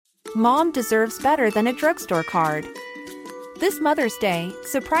Mom deserves better than a drugstore card. This Mother's Day,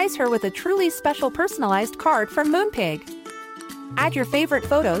 surprise her with a truly special personalized card from Moonpig. Add your favorite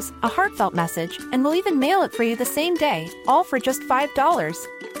photos, a heartfelt message, and we'll even mail it for you the same day, all for just $5.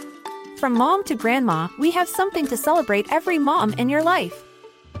 From mom to grandma, we have something to celebrate every mom in your life.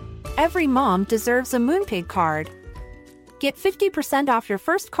 Every mom deserves a Moonpig card. Get 50% off your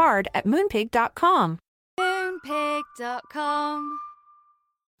first card at moonpig.com. Moonpig.com.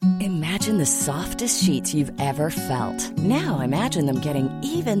 Imagine the softest sheets you've ever felt. Now imagine them getting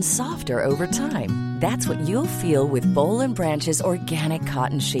even softer over time. That's what you'll feel with Boll & Branch's organic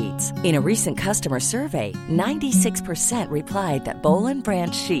cotton sheets. In a recent customer survey, 96% replied that Boll &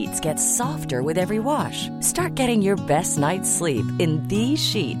 Branch sheets get softer with every wash. Start getting your best night's sleep in these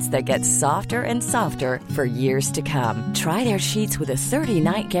sheets that get softer and softer for years to come. Try their sheets with a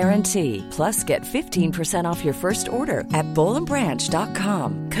 30-night guarantee. Plus, get 15% off your first order at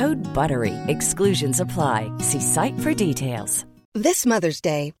bollandbranch.com. Code BUTTERY. Exclusions apply. See site for details. This Mother's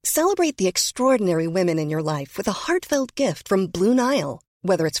Day, celebrate the extraordinary women in your life with a heartfelt gift from Blue Nile.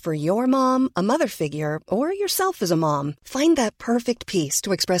 Whether it's for your mom, a mother figure, or yourself as a mom, find that perfect piece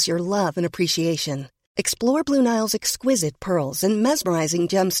to express your love and appreciation. Explore Blue Nile's exquisite pearls and mesmerizing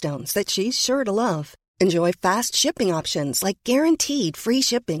gemstones that she's sure to love. Enjoy fast shipping options like guaranteed free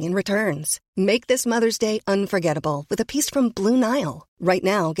shipping and returns. Make this Mother's Day unforgettable with a piece from Blue Nile. Right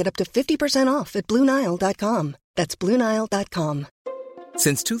now, get up to 50% off at BlueNile.com. That's BlueNile.com.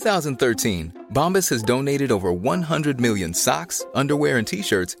 Since 2013, Bombas has donated over 100 million socks, underwear, and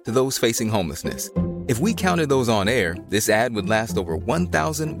T-shirts to those facing homelessness. If we counted those on air, this ad would last over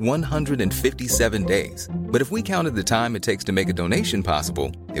 1,157 days. But if we counted the time it takes to make a donation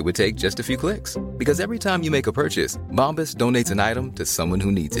possible, it would take just a few clicks. Because every time you make a purchase, Bombas donates an item to someone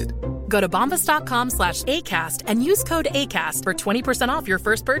who needs it. Go to bombas.com/ACAST and use code ACAST for 20% off your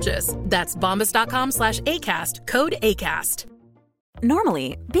first purchase. That's bombas.com/ACAST, code ACAST.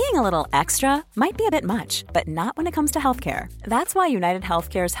 Normally, being a little extra might be a bit much, but not when it comes to healthcare. That's why United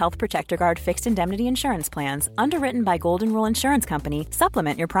Healthcare's Health Protector Guard fixed indemnity insurance plans, underwritten by Golden Rule Insurance Company,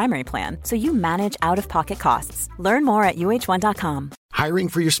 supplement your primary plan so you manage out-of-pocket costs. Learn more at UH1.com. Hiring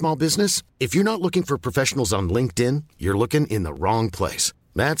for your small business? If you're not looking for professionals on LinkedIn, you're looking in the wrong place.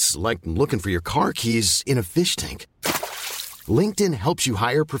 That's like looking for your car keys in a fish tank. LinkedIn helps you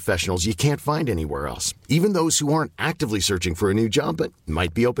hire professionals you can't find anywhere else, even those who aren't actively searching for a new job but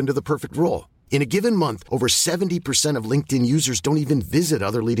might be open to the perfect role. In a given month, over 70% of LinkedIn users don't even visit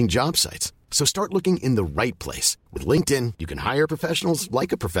other leading job sites. So start looking in the right place. With LinkedIn, you can hire professionals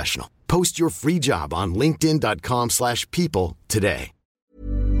like a professional. Post your free job on linkedin.com/people today.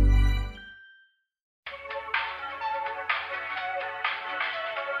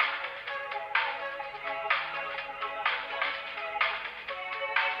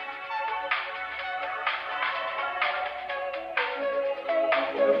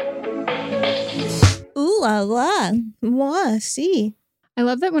 Ooh la la. Moi, see. I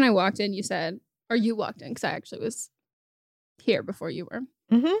love that when I walked in, you said, or you walked in, because I actually was here before you were.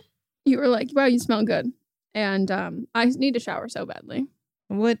 Mm-hmm. You were like, wow, you smell good. And I need to shower so badly.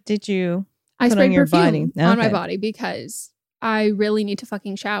 What did you I put sprayed on your perfume body? on my body because I really need to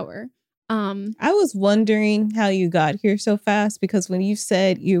fucking shower. I was wondering how you got here so fast, because when you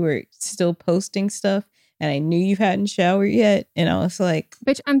said you were still posting stuff and I knew you hadn't showered yet, and I was like,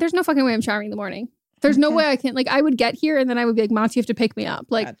 bitch, there's no fucking way I'm showering in the morning. There's no way I can, like, I would get here and then I would be like, Mats, you have to pick me up.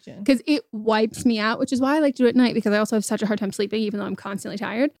 Like, because it wipes me out, which is why I like to do it at night, because I also have such a hard time sleeping, even though I'm constantly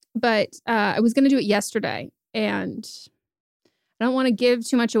tired. But I was going to do it yesterday, and I don't want to give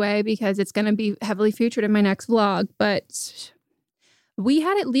too much away because it's going to be heavily featured in my next vlog. But we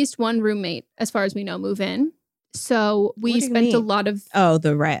had at least one roommate, as far as we know, move in. So we spent a lot of... Oh,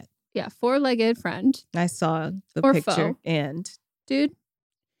 the rat. Yeah, four-legged friend. I saw the or picture. Foe. And... Dude.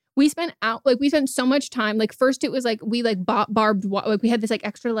 We spent so much time. Like, first it was like, we like bought barbed wire. Like, we had this like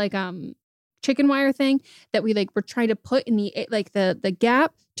extra like chicken wire thing that we like were trying to put in the like the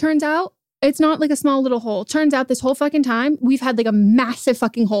gap. Turns out it's not like a small little hole. Turns out this whole fucking time we've had like a massive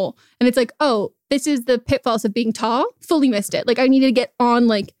fucking hole. And it's like, oh, this is the pitfalls of being tall. Fully missed it. Like, I needed to get on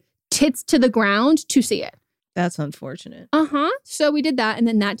like tits to the ground to see it. That's unfortunate. So we did that, and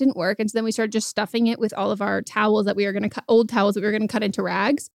then that didn't work. And so then we started just stuffing it with all of our towels that we were going to cut, old towels that we were going to cut into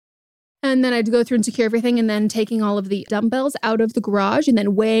rags. And then I'd go through and secure everything, and then taking all of the dumbbells out of the garage and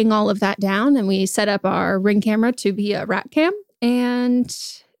then weighing all of that down. And we set up our Ring camera to be a rat cam, and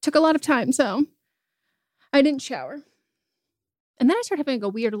took a lot of time. So I didn't shower. And then I started having a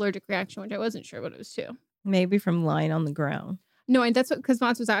weird allergic reaction, which I wasn't sure what it was to. Maybe from lying on the ground. No, and that's what, because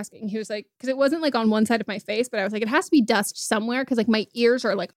Mats was asking. He was like, because it wasn't like on one side of my face, but I was like, it has to be dust somewhere, because like my ears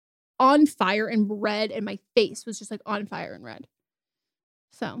are like on fire and red, and my face was just like on fire and red.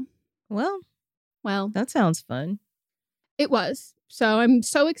 So, well, well, that sounds fun. It was. So I'm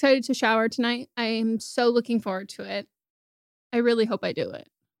so excited to shower tonight. I am so looking forward to it. I really hope I do it.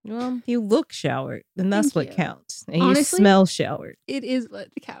 Well, you look showered, and that's what counts. And honestly, you smell showered. It is what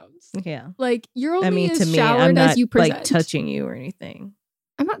counts. Yeah. Like, you're only to as me, showered I'm not as you present. like touching you or anything.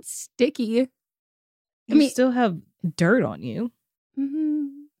 I'm not sticky. You still have dirt on you. Mm-hmm.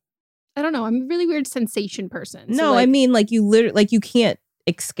 I don't know. I'm a really weird sensation person. No, so like, I mean, like you literally, like you can't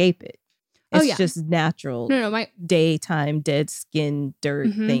escape it. It's yeah. just natural. No, my daytime dead skin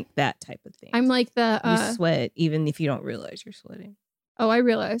dirt thing, that type of thing. I'm like the you sweat even if you don't realize you're sweating. Oh, I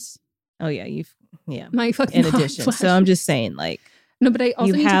realize. Oh yeah, my fucking in addition. So I'm just saying, like, no, but I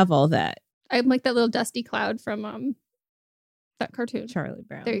also you have all that. I'm like that little dusty cloud from that cartoon, Charlie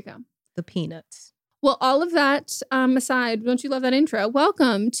Brown. There you go. The Peanuts. Well, all of that aside, don't you love that intro?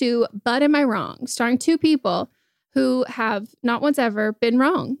 Welcome to But Am I Wrong? Starring two people who have not once ever been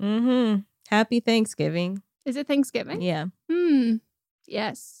wrong. Mm-hmm. Happy Thanksgiving. Is it Thanksgiving? Yeah.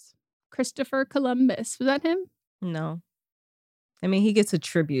 Yes. Christopher Columbus. Was that him? No. I mean, he gets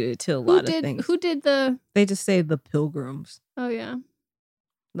attributed to a lot of things. Who did the... They just say the Pilgrims. Oh, yeah.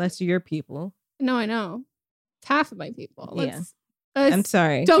 That's your people. No, I know. It's half of my people. I'm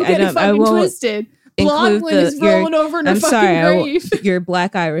sorry. Don't get it fucking twisted. Blondlin is rolling over in her fucking grave. Your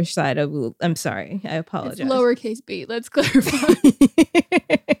Black Irish side of... I'm sorry. I apologize. It's lowercase b. Let's clarify.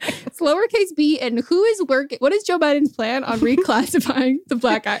 It's lowercase b. And who is working... What is Joe Biden's plan on reclassifying the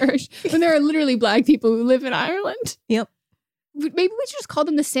Black Irish when there are literally Black people who live in Ireland? Yep. Maybe we should just call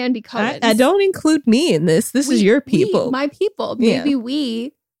them the Sandy Cohens. I don't include me in this. This is your people. My people. Maybe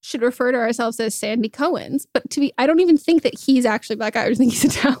we should refer to ourselves as Sandy Cohens. But I don't even think that he's actually Black Irish. I think he's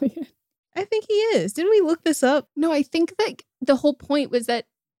Italian. I think he is. Didn't we look this up? No, I think that the whole point was that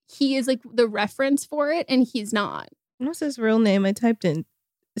he is like the reference for it and he's not. What's his real name? I typed in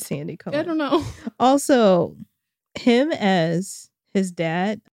Sandy Cohen. I don't know. Also, him as his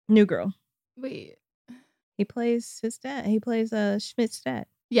dad, New Girl. Wait. He plays his dad. He plays Schmidt's dad.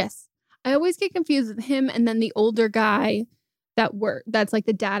 Yes. I always get confused with him and then the older guy that's like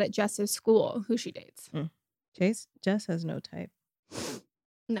the dad at Jess's school who she dates. Jess has no type.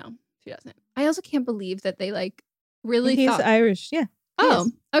 No, she doesn't. I also can't believe that they like really He's Irish, yeah.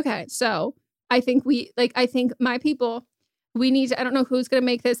 Oh, okay. So I think my people, we need to, I don't know who's going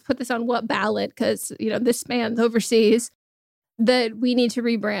to put this on what ballot, because, this man's overseas, that we need to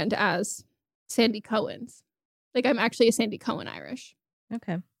rebrand as Sandy Cohens. Like, I'm actually a Sandy Cohen Irish.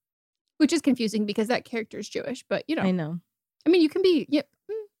 Okay. Which is confusing because that character is Jewish, but I know. I mean, you can be,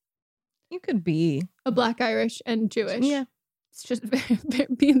 you could be a Black Irish and Jewish. Yeah. It's just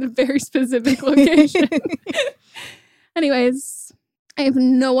be in a very specific location. Anyways, I have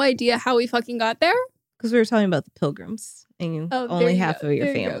no idea how we fucking got there. Because we were talking about the Pilgrims and only half of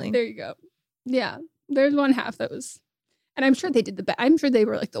your family. There you go. Yeah. There's one half that was, and I'm sure they did I'm sure they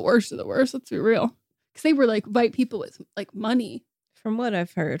were like the worst of the worst. Let's be real. Because they were like white people with like money. From what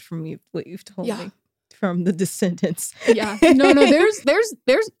I've heard from you, what you've told me from the descendants. Yeah. No,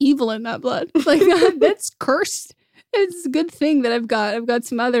 there's evil in that blood. Like that's cursed. It's a good thing that I've got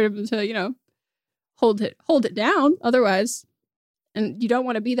some other to, hold it down. Otherwise, and you don't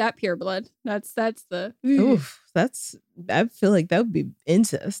want to be that pure blood. That's the oof. I feel like that would be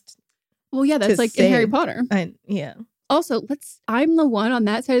incest. Well, yeah, that's like in Harry Potter. Yeah. Also, I'm the one on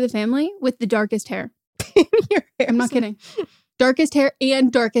that side of the family with the darkest hair. I'm not kidding. Darkest hair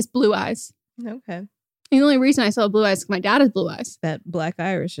and darkest blue eyes. Okay. And the only reason I still have blue eyes is because my dad has blue eyes. That Black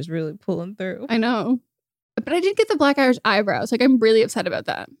Irish is really pulling through. I know. But I did get the Black Irish eyebrows. Like, I'm really upset about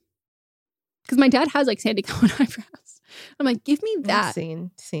that. Because my dad has, like, Sandy Cohen eyebrows. I'm like, give me that. I've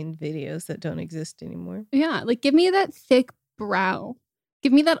seen videos that don't exist anymore. Yeah. Like, give me that thick brow.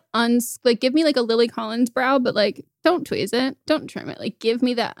 Give me that give me, like, a Lily Collins brow, but, like, don't tweeze it. Don't trim it. Like, give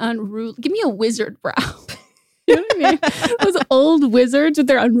me that give me a wizard brow. You know what I mean? Those old wizards with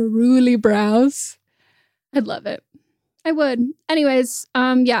their unruly brows. I'd love it. I would. Anyways,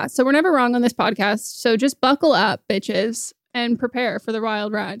 so we're never wrong on this podcast. So just buckle up, bitches, and prepare for the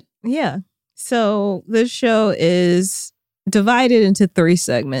wild ride. Yeah. So this show is divided into 3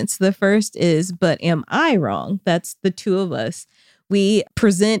 segments. The first is, but am I wrong? That's the two of us. We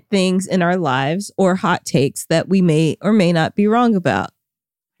present things in our lives or hot takes that we may or may not be wrong about.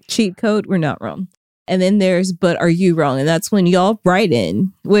 Cheat code, we're not wrong. And then there's, but are you wrong? And that's when y'all write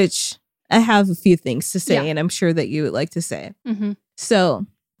in, which I have a few things to say, and I'm sure that you would like to say. Mm-hmm. So,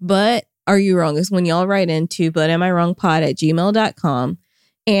 but are you wrong is when y'all write into butamiwrongpod@gmail.com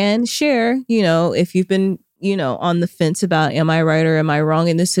and share, if you've been on the fence about am I right or am I wrong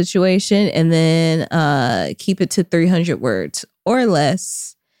in this situation, and then keep it to 300 words or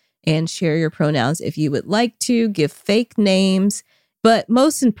less, and share your pronouns if you would like to. Give fake names, but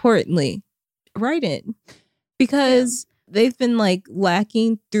most importantly, write in, because they've been like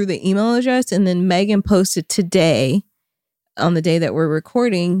lacking through the email address. And then Megan posted today, on the day that we're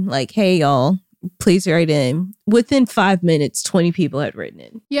recording, like, hey y'all, please write in. Within 5 minutes, 20 people had written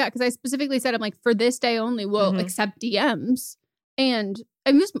in. Yeah, because I specifically said, I'm like, for this day only, we'll accept DMs. And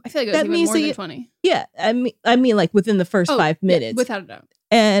I feel like it was that even more than 20. Yeah, I mean, like within the first 5 minutes, without a doubt.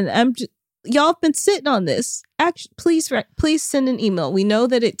 And y'all have been sitting on this. Actually, please send an email. We know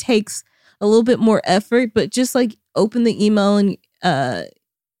that it takes a little bit more effort, but just like open the email and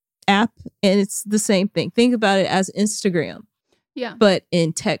app, and it's the same thing. Think about it as Instagram, but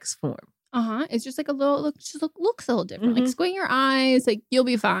in text form. It's just like a little looks a little different. Like squint your eyes, like you'll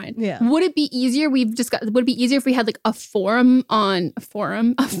be fine. Yeah. Would it be easier? Would it be easier if we had like a form on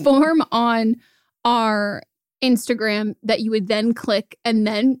our Instagram that you would then click and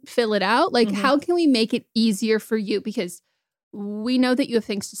then fill it out? Like, how can we make it easier for you? Because we know that you have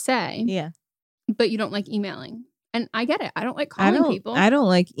things to say. Yeah. But you don't like emailing. And I get it. I don't like calling people. I don't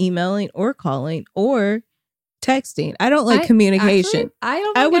like emailing or calling or texting. I don't like communication.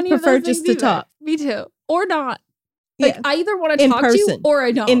 Actually, I would prefer just to talk. Me too. Or not. Like, I either want to talk to you or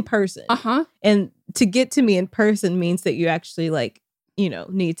I don't. In person. And to get to me in person means that you actually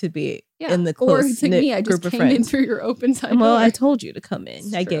need to be in the close knit me, I just group of came friends. in through your open side. Well, door. I told you to come in.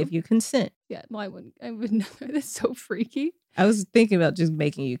 It's I true. gave you consent. Yeah, well, I would never. That's so freaky. I was thinking about just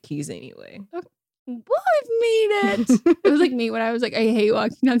making you keys anyway. Okay. Well, I've made it. It was like me when I was like, I hate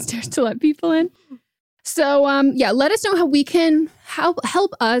walking downstairs to let people in. So, let us know how we can help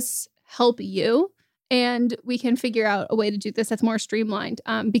us help you, and we can figure out a way to do this that's more streamlined.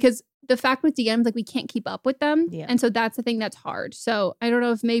 Because the fact with DMs, like, we can't keep up with them, and so that's the thing that's hard. So I don't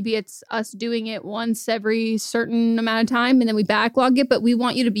know if maybe it's us doing it once every certain amount of time, and then we backlog it. But we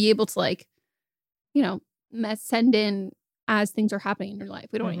want you to be able to send in as things are happening in your life.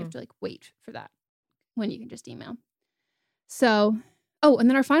 We don't want you to have to wait for that when you can just email. So, and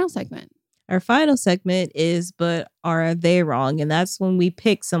then our final segment. Our final segment is, but are they wrong? And that's when we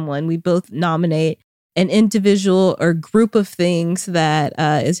pick someone. We both nominate an individual or group of things that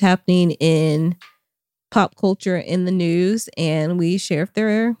is happening in pop culture, in the news, and we share if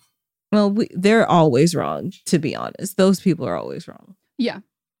they're always wrong, to be honest. Those people are always wrong. Yeah.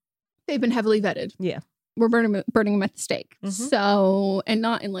 They've been heavily vetted. Yeah. We're burning them at the stake. So, and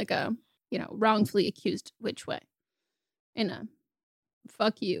not in like a, wrongfully accused which way. In a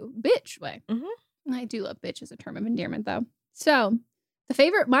fuck you, bitch way. I do love bitch as a term of endearment, though. So, my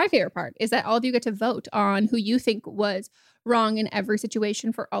favorite part is that all of you get to vote on who you think was wrong in every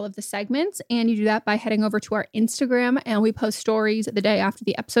situation for all of the segments. And you do that by heading over to our Instagram, and we post stories the day after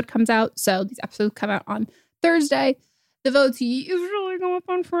the episode comes out. So these episodes come out on Thursday. The votes usually go up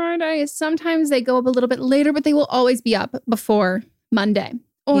on Friday. Sometimes they go up a little bit later, but they will always be up before Monday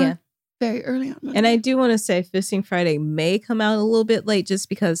or very early on Monday. And I do want to say Fisting Friday may come out a little bit late just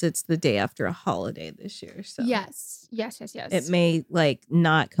because it's the day after a holiday this year. So Yes. It may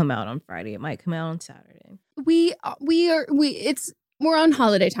not come out on Friday. It might come out on Saturday. We're on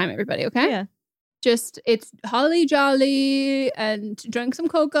holiday time, everybody, okay? Yeah. Just, it's holly jolly and drink some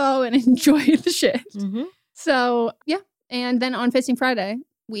cocoa and enjoy the shit. So, yeah. And then on Fisting Friday,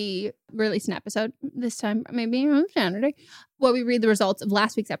 we release an episode, this time maybe on Saturday, where we read the results of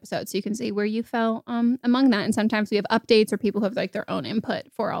last week's episode so you can see where you fell among that. And sometimes we have updates or people who have their own input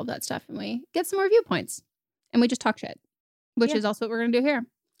for all that stuff, and we get some review points. And we just talk shit, which is also what we're going to do here.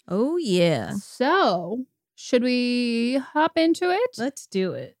 Oh, yeah. So, should we hop into it? Let's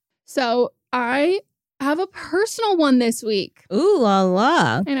do it. So, I have a personal one this week. Ooh la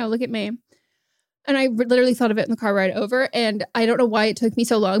la. I know, look at me. And I literally thought of it in the car ride over. And I don't know why it took me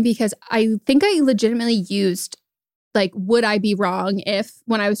so long, because I think I legitimately used, would I be wrong if,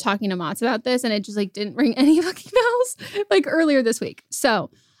 when I was talking to Mats about this, and it just didn't ring any fucking bells earlier this week. So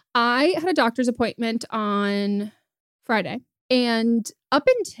I had a doctor's appointment on Friday, and up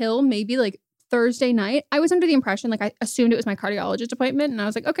until maybe Thursday night, I was under the impression, I assumed it was my cardiologist appointment, and I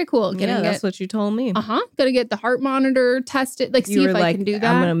was like, okay, cool. That's what you told me. Gonna get the heart monitor tested, see if I can do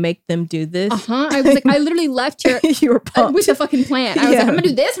that. I'm gonna make them do this. I was I literally left here you were pumped. with the fucking plan. I was I'm gonna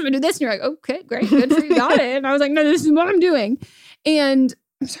do this, I'm gonna do this. And you're like, okay, great, good for you, got it. And I was like, no, this is what I'm doing. And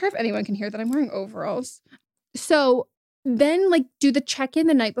I'm sorry if anyone can hear that I'm wearing overalls. So then do the check-in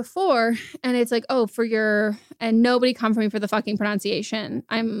the night before, and it's and nobody come for me for the fucking pronunciation.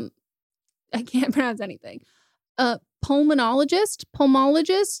 I can't pronounce anything. pulmonologist,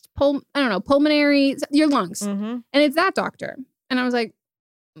 pulmonary, your lungs. And it's that doctor. And I was like,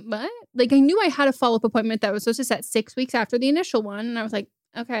 what? Like, I knew I had a follow-up appointment that was supposed to set 6 weeks after the initial one. And I was like,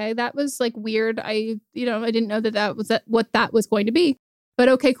 okay, that was like weird. I didn't know that was what that was going to be, but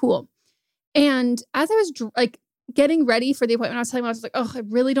okay, cool. And as I was like getting ready for the appointment, I was telling him, I was like, oh, I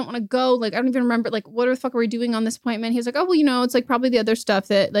really don't want to go. Like, I don't even remember, like, what the fuck are we doing on this appointment? He was like, oh, well, it's like probably the other stuff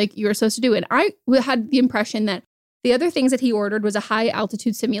that like you were supposed to do. And I had the impression that the other things that he ordered was a high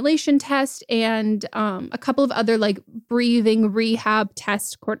altitude simulation test and a couple of other like breathing rehab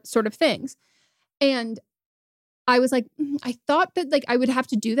test sort of things. And I was like, I thought that like I would have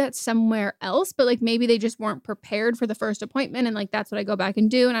to do that somewhere else, but like maybe they just weren't prepared for the first appointment. And like, that's what I go back and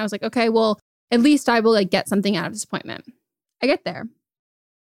do. And I was like, okay, well, at least I will like get something out of this appointment. I get there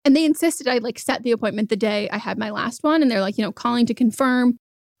and they insisted I like set the appointment the day I had my last one. And they're like, calling to confirm,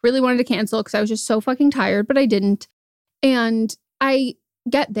 really wanted to cancel because I was just so fucking tired, but I didn't. And I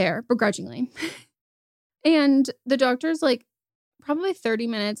get there begrudgingly. And the doctor's like, probably 30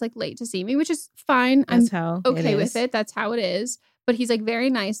 minutes like late to see me, which is fine. I'm okay with it. That's how it is. But he's like very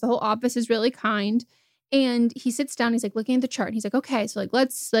nice. The whole office is really kind. And he sits down. He's like looking at the chart. And he's like, okay, so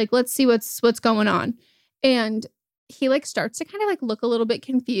let's see what's going on. And he like starts to kind of like look a little bit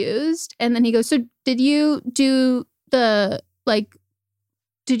confused. And then he goes, so did you do the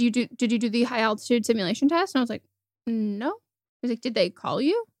high altitude simulation test? And I was like, no. He's like, did they call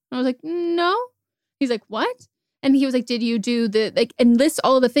you? And I was like, no. He's like, what? And he was like, did you do the, like, and lists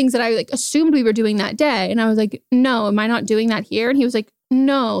all of the things that I like assumed we were doing that day. And I was like, no, am I not doing that here? And he was like,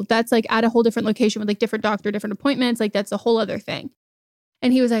 no, that's like at a whole different location with like different doctor, different appointments. Like that's a whole other thing.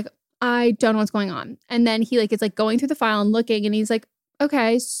 And he was like, I don't know what's going on. And then he like, is like going through the file and looking and he's like,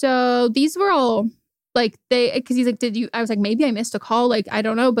 okay, so these were all like cause he's like, I was like, maybe I missed a call. Like, I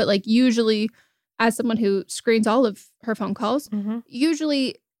don't know. But like usually as someone who screens all of her phone calls,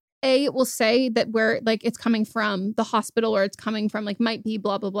 usually it will say that where like it's coming from the hospital or it's coming from like might be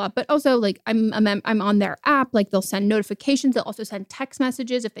blah, blah, blah. But also like I'm on their app. Like they'll send notifications. They'll also send text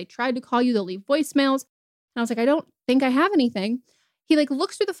messages. If they tried to call you, they'll leave voicemails. And I was like, I don't think I have anything. He like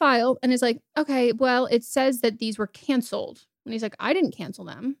looks through the file and is like, okay, well, it says that these were canceled. And he's like, I didn't cancel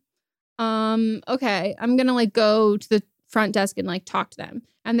them. Okay, I'm going to like go to the front desk and like talk to them.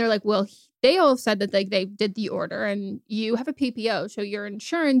 And they're like, well, they all said that like they did the order and you have a PPO. So your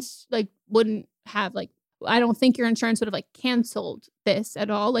insurance like wouldn't have like, I don't think your insurance would have like canceled this at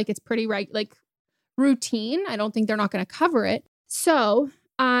all. Like it's pretty like routine. I don't think they're not going to cover it. So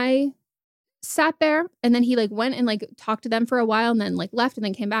I sat there and then he like went and like talked to them for a while and then like left and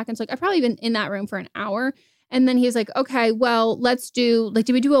then came back. And so like I've probably been in that room for an hour. And then he's like, okay, well, let's do like,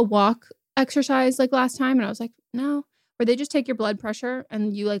 did we do a walk exercise like last time? And I was like, no. Or they just take your blood pressure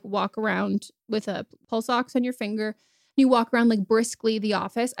and you like walk around with a pulse ox on your finger. You walk around like briskly the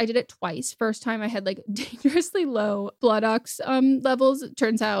office. I did it twice. First time I had like dangerously low blood ox levels. It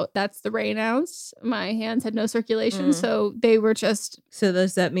turns out that's the Raynaud's. My hands had no circulation. So they were just. So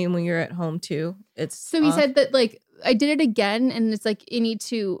does that mean when you're at home too? So he said that like I did it again and it's like you need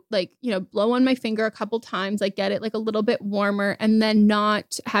to like, blow on my finger a couple times, like get it like a little bit warmer and then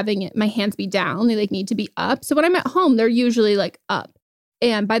not having my hands be down. They like need to be up. So when I'm at home, they're usually like up.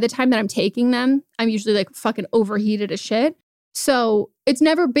 And by the time that I'm taking them, I'm usually like fucking overheated as shit. So it's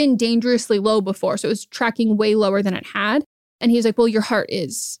never been dangerously low before. So it was tracking way lower than it had. And he's like, well, your heart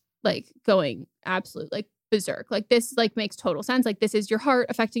is like going absolute like berserk. Like this like makes total sense. Like this is your heart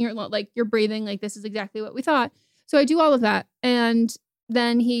affecting your like your breathing. Like this is exactly what we thought. So I do all of that. And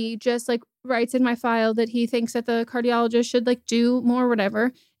then he just like writes in my file that he thinks that the cardiologist should like do more,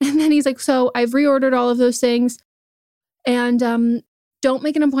 whatever. And then he's like, so I've reordered all of those things and don't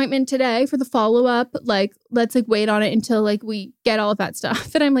make an appointment today for the follow-up. Like, let's like wait on it until like we get all of that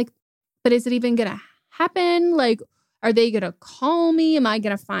stuff. And I'm like, but is it even going to happen? Like, are they going to call me? Am I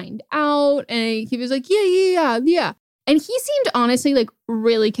going to find out? And he was like, yeah. And he seemed honestly like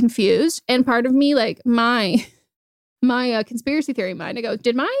really confused. And part of me, like my conspiracy theory mind, I go,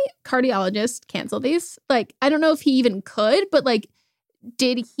 did my cardiologist cancel these? Like, I don't know if he even could, but like,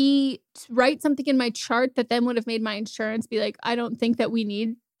 did he write something in my chart that then would have made my insurance be like, I don't think that we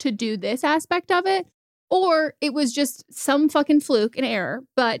need to do this aspect of it? Or it was just some fucking fluke, an error.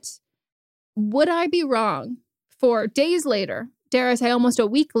 But would I be wrong for days later, dare I say almost a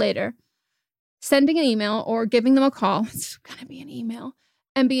week later, sending an email or giving them a call, it's going to be an email,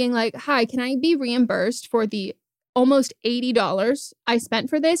 and being like, hi, can I be reimbursed for the almost $80 I spent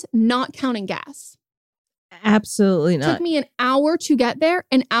for this, not counting gas? Absolutely not. It took me an hour to get there,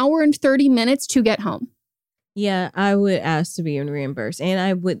 an hour and 30 minutes to get home. Yeah, I would ask to be reimbursed. And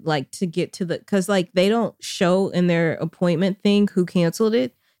I would like to get to because like they don't show in their appointment thing who canceled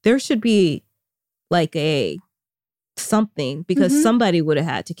it. There should be like something because somebody would have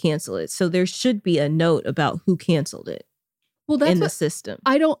had to cancel it. So there should be a note about who canceled it. Well, that's in the system.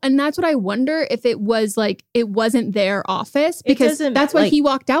 And that's what I wonder if it was like, it wasn't their office because that's why he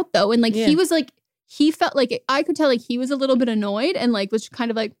walked out though. And like, he was like, he felt like, I could tell like he was a little bit annoyed and like, was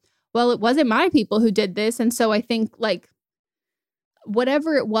kind of like, well, it wasn't my people who did this. And so I think like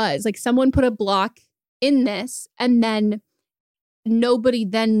whatever it was, like someone put a block in this and then nobody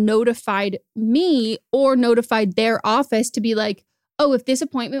then notified me or notified their office to be like, oh, if this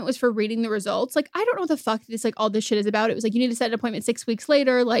appointment was for reading the results, like, I don't know what the fuck this, like all this shit is about. It was like, you need to set an appointment 6 weeks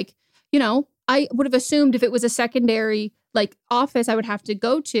later. Like, you know, I would have assumed if it was a secondary like office I would have to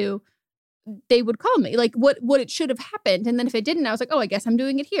go to, they would call me like what it should have happened. And then if it didn't, I was like, oh, I guess I'm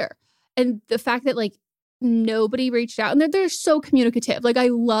doing it here. And the fact that like nobody reached out and they're so communicative. Like I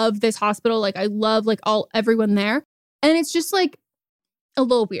love this hospital. Like I love like everyone there. And it's just like a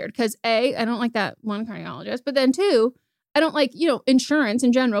little weird because A, I don't like that one cardiologist, but then 2, I don't like, you know, insurance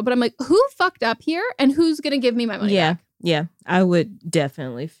in general, but I'm like, who fucked up here and who's going to give me my money back? Yeah, I would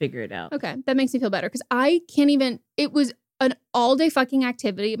definitely figure it out. Okay, that makes me feel better because I can't even, it was an all day fucking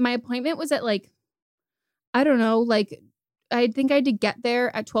activity. My appointment was at like, I don't know, like I think I had to get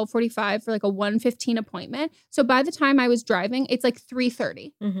there at 12:45 for like a 1:15 appointment. So by the time I was driving, it's like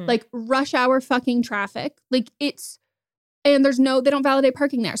 3:30, like rush hour fucking traffic. Like and they don't validate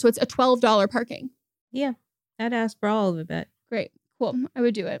parking there. So it's a $12 parking. Yeah. I'd ask for all of it back. Great. Cool. I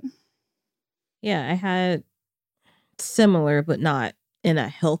would do it. Yeah. I had similar, but not in a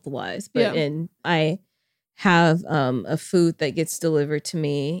health wise, but I have a food that gets delivered to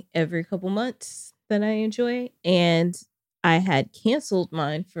me every couple months that I enjoy. And I had canceled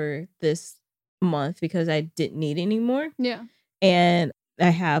mine for this month because I didn't need any more. Yeah. And I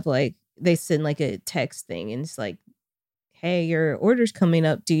have like, they send like a text thing and it's like, hey, your order's coming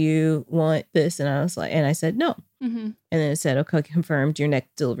up. Do you want this? And I was like, and I said, no. And then it said, okay, confirmed your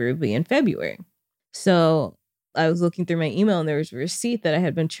next delivery will be in February. So I was looking through my email and there was a receipt that I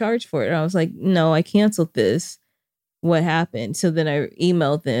had been charged for it. And I was like, no, I canceled this. What happened? So then I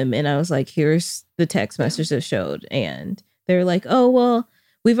emailed them and I was like, here's the text message that showed. And they're like, oh, well,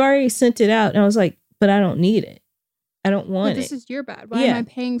 we've already sent it out. And I was like, but I don't need it. I don't want this is your bad. Why am I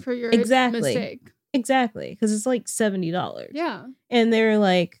paying for your mistake? Exactly. Because it's like $70. Yeah. And they're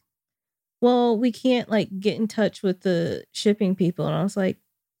like, well, we can't like get in touch with the shipping people. And I was like,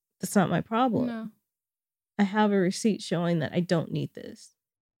 that's not my problem. No. I have a receipt showing that I don't need this.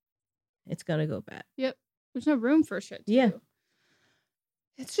 It's going to go back. Yep. There's no room for shit. Yeah.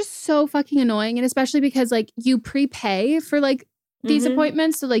 It's just so fucking annoying. And especially because like you prepay for like these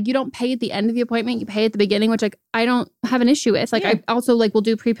appointments. So like you don't pay at the end of the appointment. You pay at the beginning, which like I don't have an issue with. Like I also like will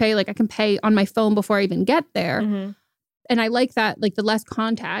do prepay. Like I can pay on my phone before I even get there. And I like that, like the less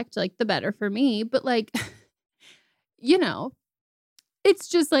contact, like the better for me. But like, you know, it's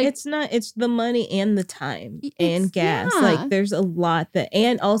just like, it's the money and the time and gas. Yeah. Like there's a lot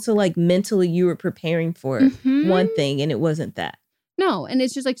and also like mentally you were preparing for one thing and it wasn't that. No. And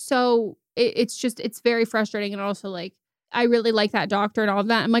it's just like, so it's very frustrating. And also like, I really like that doctor and all of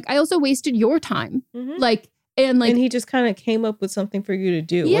that. I'm like, I also wasted your time. And he just kind of came up with something for you to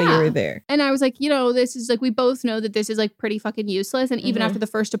do while you were there. And I was like, you know, this is like, we both know that this is like pretty fucking useless. And even after the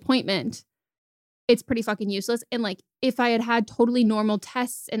first appointment, it's pretty fucking useless. And like, if I had totally normal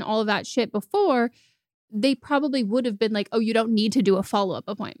tests and all of that shit before, they probably would have been like, oh, you don't need to do a follow-up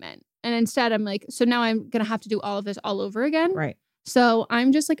appointment. And instead I'm like, so now I'm going to have to do all of this all over again. Right. So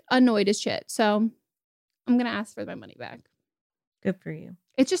I'm just like annoyed as shit. So I'm going to ask for my money back. Good for you.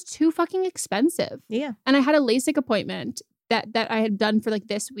 It's just too fucking expensive. Yeah. And I had a LASIK appointment that I had done for like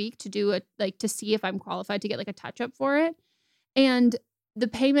this week to do it, like to see if I'm qualified to get like a touch up for it. And the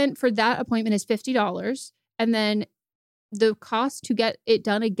payment for that appointment is $50. And then the cost to get it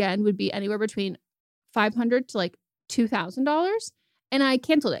done again would be anywhere between $500 to like $2,000. And I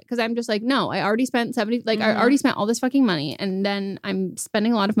canceled it because I'm just like, no, I already spent I already spent all this fucking money. And then I'm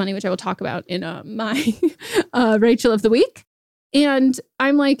spending a lot of money, which I will talk about in my Rachel of the Week. And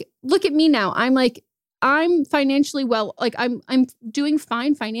I'm like, look at me now. I'm like, I'm financially well, like I'm doing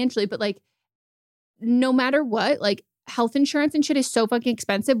fine financially, but like no matter what, like health insurance and shit is so fucking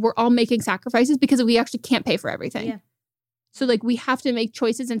expensive. We're all making sacrifices because we actually can't pay for everything. Yeah. So like we have to make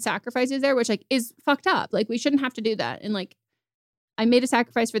choices and sacrifices there, which like is fucked up. Like we shouldn't have to do that. And like I made a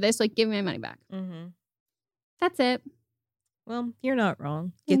sacrifice for this, like give me my money back. That's it. Well, you're not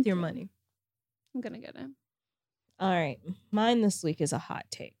wrong. Get your money. I'm gonna get it. All right. Mine this week is a hot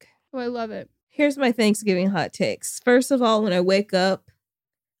take. Oh, I love it. Here's my Thanksgiving hot takes. First of all, when I wake up,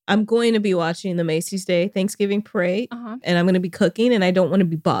 I'm going to be watching the Macy's Day Thanksgiving Parade, and I'm going to be cooking, and I don't want to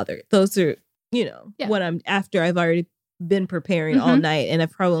be bothered. Those are, what I'm after. I've already been preparing all night, and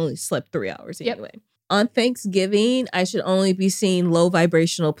I've probably only slept 3 hours anyway. On Thanksgiving, I should only be seeing low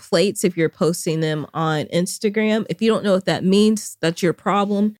vibrational plates if you're posting them on Instagram. If you don't know what that means, that's your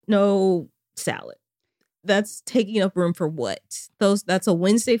problem. No salad. That's taking up room for what? That's a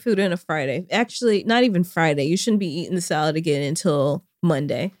Wednesday food and a Friday. Actually, not even Friday. You shouldn't be eating the salad again until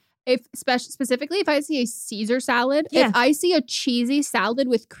Monday. Specifically, if I see a Caesar salad, if I see a cheesy salad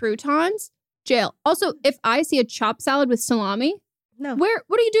with croutons, jail. Also, if I see a chopped salad with salami, no. What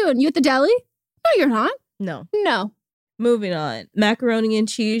are you doing? You at the deli? No, you're not. No. Moving on. Macaroni and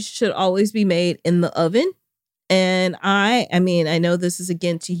cheese should always be made in the oven. And I know this is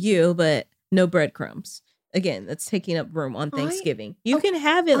against you, but no breadcrumbs. Again, that's taking up room on Thanksgiving. You can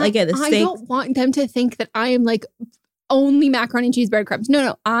have it like at a steak. I don't want them to think that I am like only macaroni and cheese breadcrumbs.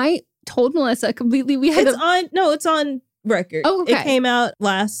 No. I told Melissa completely. It's on record. Oh, okay. It came out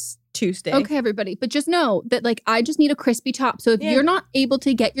last Tuesday. Okay, everybody. But just know that like I just need a crispy top. So if you're not able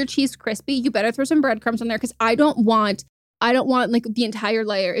to get your cheese crispy, you better throw some breadcrumbs on there because I don't want like the entire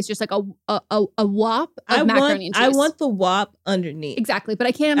layer is just like a whop of macaroni and cheese. I want the whop underneath. Exactly, but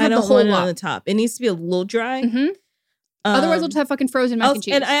I can't have the whole want it whop on the top. It needs to be a little dry. Otherwise, we'll just have fucking frozen mac and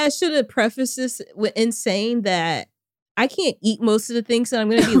cheese. And I should have prefaced this in saying that I can't eat most of the things that I'm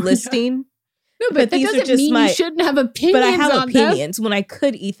going to be listing. No, but these are just mean you shouldn't have opinions. But I have on opinions. them. When I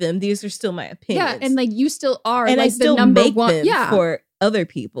could eat them, these are still my opinions. Yeah, and like you still are, and like I still the number make one them for other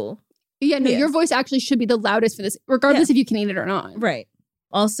people. Yeah, no, your voice actually should be the loudest for this, regardless if you can eat it or not. Right.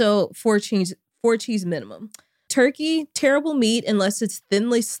 Also, 4 cheese minimum. Turkey, terrible meat unless it's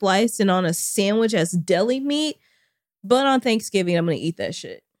thinly sliced and on a sandwich as deli meat. But on Thanksgiving, I'm going to eat that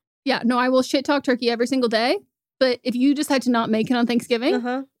shit. Yeah, no, I will shit talk turkey every single day. But if you decide to not make it on Thanksgiving,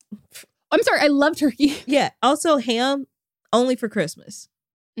 I'm sorry, I love turkey. Yeah. Also, ham only for Christmas.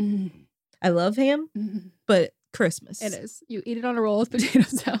 I love ham, but Christmas. It is. You eat it on a roll with potato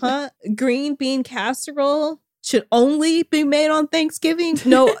salad. Green bean casserole should only be made on Thanksgiving.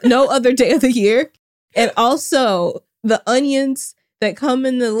 No other day of the year. And also the onions that come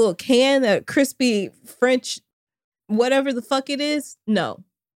in the little can, that crispy French, whatever the fuck it is. No.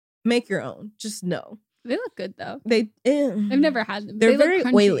 Make your own. Just no. They look good though. I've never had them. They're very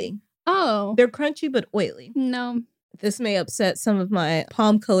oily. Oh. They're crunchy but oily. No. This may upset some of my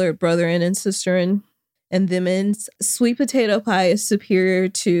palm-colored brethren and sisterin and themins. Sweet potato pie is superior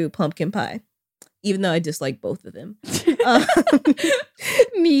to pumpkin pie, even though I dislike both of them.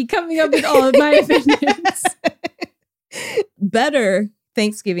 Me coming up with all of my opinions. Better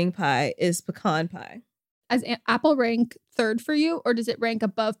Thanksgiving pie is pecan pie. Does apple rank third for you, or does it rank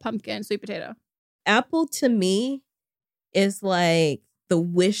above pumpkin and sweet potato? Apple to me is like the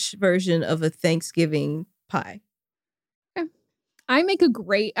Wish version of a Thanksgiving pie. Okay. I make a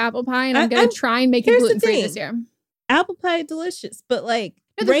great apple pie, and I'm going to try and make it gluten-free this year. Apple pie, delicious, but like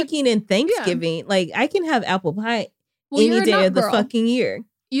ranking in Thanksgiving, like I can have apple pie any day of the fucking year.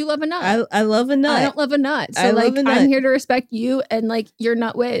 You love a nut. I love a nut. I don't love a nut. So like I'm here to respect you and like your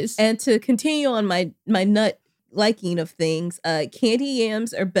nut ways. And to continue on my nut liking of things, candy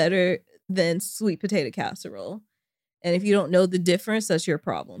yams are better than sweet potato casserole. And if you don't know the difference, that's your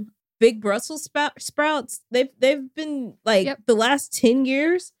problem. Big Brussels sprouts, they've been like the last 10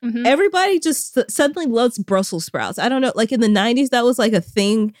 years, everybody just suddenly loves Brussels sprouts. I don't know, like in the 90s, that was like a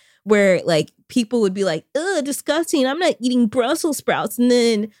thing where like people would be like, ugh, disgusting, I'm not eating Brussels sprouts. And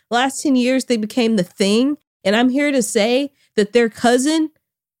then last 10 years, they became the thing. And I'm here to say that their cousin,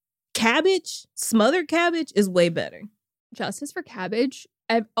 cabbage, smothered cabbage, is way better. Justice for cabbage,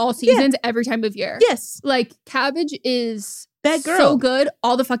 all seasons, every time of year. Yes. Like cabbage is that girl. So good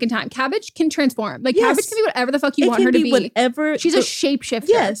all the fucking time. Cabbage can transform. Like cabbage can be whatever the fuck you want her to be. Whatever. She's a shapeshifter.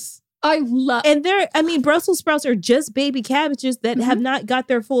 Yes. I love. And Brussels sprouts are just baby cabbages that have not got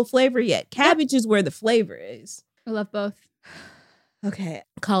their full flavor yet. Cabbage is where the flavor is. I love both. Okay.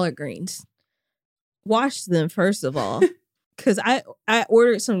 Collard greens. Wash them first of all. Because I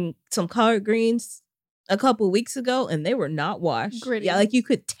ordered some collard greens a couple of weeks ago and they were not washed. Gritty. Yeah, like you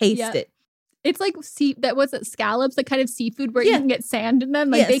could taste it. It's like scallops, like kind of seafood where you can get sand in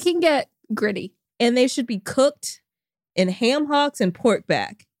them. Like they can get gritty. And they should be cooked in ham hocks and pork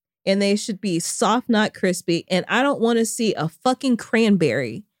back. And they should be soft, not crispy. And I don't want to see a fucking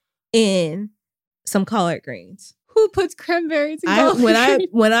cranberry in some collard greens. Who puts cranberries in collard greens?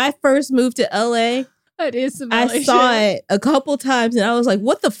 When I first moved to LA, that is some I saw it a couple times and I was like,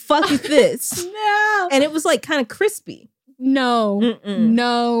 what the fuck is this? No. And it was like kind of crispy. No.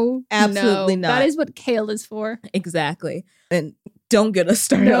 No. Absolutely not. That is what kale is for. Exactly. And don't get us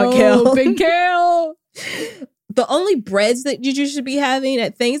started on kale. Big kale. The only breads that you should be having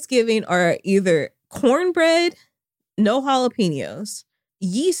at Thanksgiving are either cornbread, no jalapenos,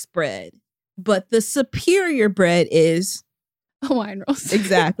 yeast bread, but the superior bread is Hawaiian rolls.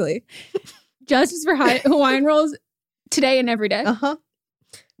 Exactly. Justice for Hawaiian rolls today and every day.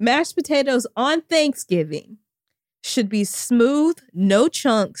 Mashed potatoes on Thanksgiving should be smooth, no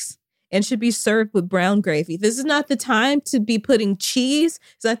chunks, and should be served with brown gravy. This is not the time to be putting cheese.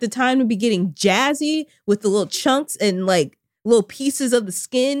 It's not the time to be getting jazzy with the little chunks and like little pieces of the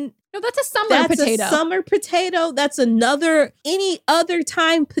skin. No, that's a summer potato. That's a summer potato. That's any other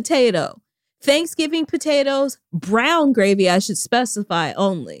time potato. Thanksgiving potatoes, brown gravy, I should specify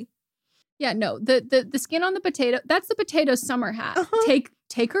only. Yeah, no, the skin on the potato, that's the potato summer hat.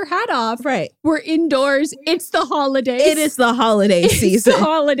 Take her hat off. Right. We're indoors. It's the holidays. It is the holiday season. It's the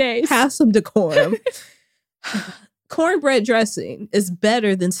holidays. Have some decorum. Cornbread dressing is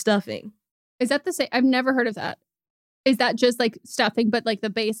better than stuffing. Is that the same? I've never heard of that. Is that just like stuffing, but like the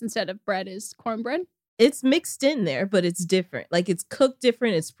base instead of bread is cornbread? It's mixed in there, but it's different. Like it's cooked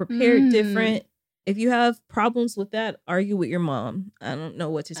different. It's prepared different. If you have problems with that, argue with your mom. I don't know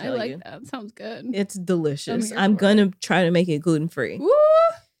what to tell you. I like that. Sounds good. It's delicious. I'm going to try to make it gluten-free. Woo!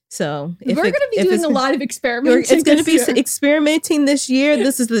 So we're going to be doing a lot of experimenting. It's going to be experimenting this year.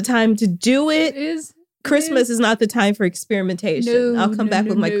 This is the time to do it. Christmas is not the time for experimentation. I'll come back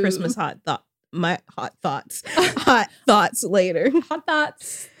with my Christmas hot thoughts later. Hot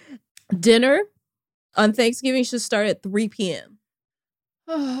thoughts. Dinner on Thanksgiving should start at 3 p.m.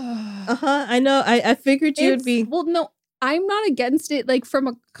 I know. I figured you'd be. Well, no, I'm not against it, like from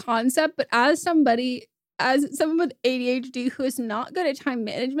a concept, but as someone with ADHD who is not good at time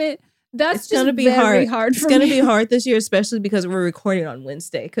management, that's just gonna be very hard. It's gonna be hard this year, especially because we're recording on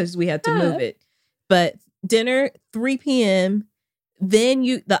Wednesday because we had to move it. But dinner 3 p.m. Then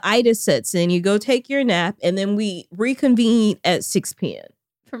the itis sets in. You go take your nap, and then we reconvene at 6 p.m.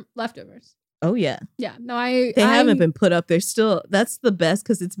 from leftovers. Oh, yeah. Yeah. No, They haven't been put up. They're still, that's the best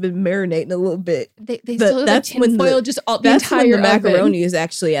because it's been marinating a little bit. They still have that's when foil just all the that's entire when the macaroni is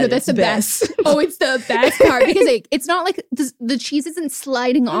actually at its best. Oh, it's the best part because it's not like the cheese isn't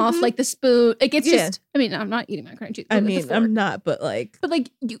sliding off like the spoon. Like it's just, I mean, I'm not eating macaroni and cheese. I mean, I'm not, but like. But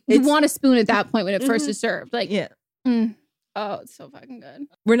like you want a spoon at that point when it first is served. Like, yeah. Oh, it's so fucking good.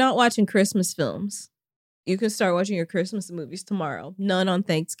 We're not watching Christmas films. You can start watching your Christmas movies tomorrow. None on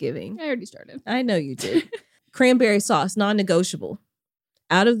Thanksgiving. I already started. I know you did. Cranberry sauce, non-negotiable.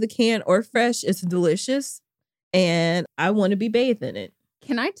 Out of the can or fresh, it's delicious. And I want to be bathed in it.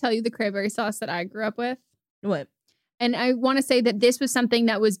 Can I tell you the cranberry sauce that I grew up with? What? And I want to say that this was something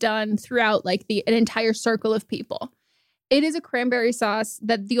that was done throughout like an entire circle of people. It is a cranberry sauce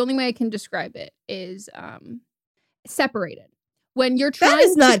that the only way I can describe it is separated. When you're trying that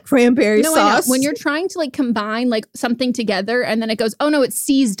is not cranberry sauce. When you're trying to like combine like something together and then it goes, oh no, it's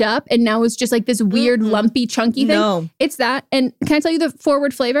seized up and now it's just like this weird lumpy chunky thing. No. It's that. And can I tell you the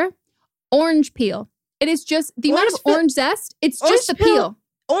forward flavor? Orange peel. It is just the amount of orange zest. It's just the peel.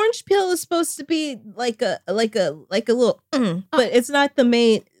 Orange peel is supposed to be like a little, but it's not the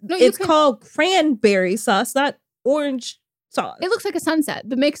main. No, it's called cranberry sauce, not orange sauce. It looks like a sunset.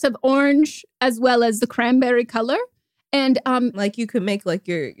 The mix of orange as well as the cranberry color. And like you could make like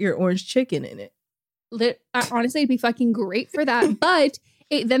your orange chicken in it. Honestly, it'd be fucking great for that. But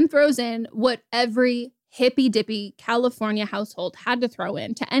it then throws in what every hippy dippy California household had to throw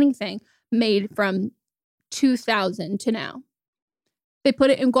in to anything made from 2000 to now. They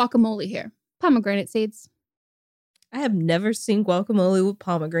put it in guacamole here. Pomegranate seeds. I have never seen guacamole with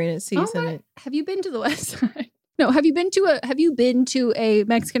pomegranate seeds in it. Have you been to the West Side? No, have you been to a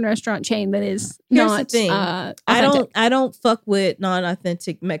Mexican restaurant chain that is not authentic? I don't fuck with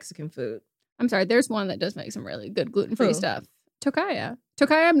non-authentic Mexican food. I'm sorry, there's one that does make some really good gluten-free stuff. Tocaya,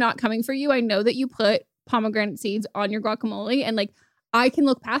 I'm not coming for you. I know that you put pomegranate seeds on your guacamole and like I can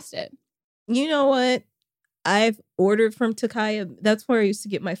look past it. You know what? I've ordered from Tocaya. That's where I used to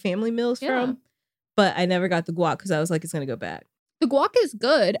get my family meals from. But I never got the guac because I was like, it's going to go bad. The guac is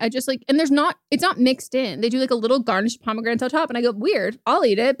good. I just like, and it's not mixed in. They do like a little garnished pomegranates on top. And I go, weird. I'll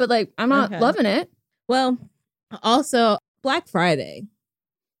eat it. But like, I'm not loving it. Well, also Black Friday.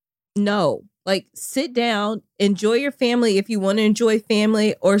 No, like sit down, enjoy your family. If you want to enjoy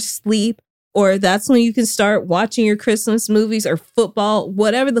family or sleep, or that's when you can start watching your Christmas movies or football,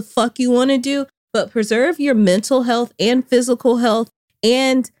 whatever the fuck you want to do. But preserve your mental health and physical health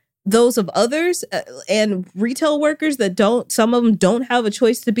and those of others and retail workers that some of them don't have a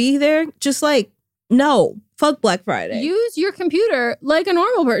choice to be there. Just like, no, Fuck Black Friday. Use your computer like a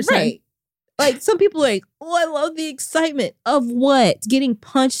normal person. Right. Like, some people are like, oh, I love the excitement of what? Getting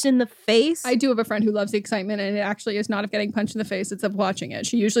punched in the face? I do have a friend who loves the excitement, and it actually is not of getting punched in the face. It's of watching it.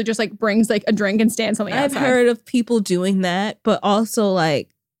 She usually just like brings like a drink and stands on the outside. I've heard of people doing that, but also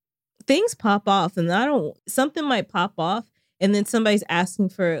like things pop off, and something might pop off, and then somebody's asking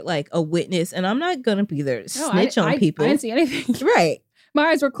for like a witness, and I'm not going to be there to snitch on people. I didn't see anything. Right. My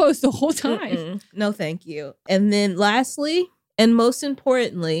eyes were closed the whole time. Mm-mm. No, thank you. And then lastly, and most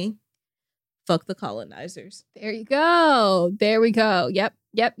importantly, fuck the colonizers. There you go. There we go. Yep.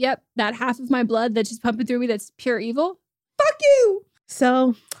 That half of my blood that's just pumping through me that's pure evil. Fuck you.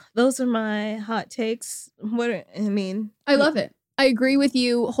 So those are my hot takes. I love it. I agree with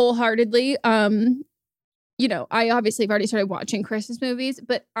you wholeheartedly. You know, I obviously have already started watching Christmas movies,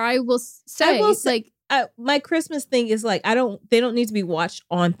 but I will say like my Christmas thing is like they don't need to be watched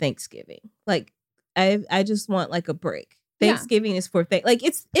on Thanksgiving. Like I just want like a break. Thanksgiving is for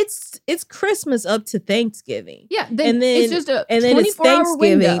it's Christmas up to Thanksgiving. Yeah, and then it's just a 24-hour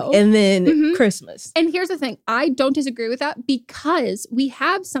window, and then Christmas. And here's the thing: I don't disagree with that because we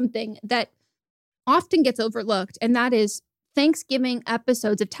have something that often gets overlooked, and that is Thanksgiving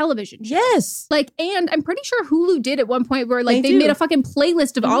episodes of television shows. Yes. Like, and I'm pretty sure Hulu did at one point where like they made a fucking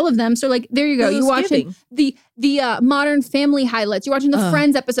playlist of all of them. So like, there you go. You're watching the Modern Family highlights. You're watching the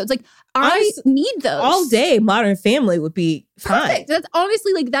Friends episodes. Like, I need those. All day, Modern Family would be fine. Perfect. That's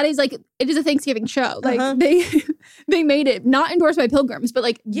honestly like, that is like, it is a Thanksgiving show. Like they made it, not endorsed by Pilgrims, but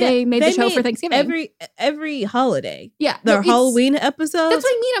like they made the show for Thanksgiving. Every holiday. Yeah. Their Halloween episodes. That's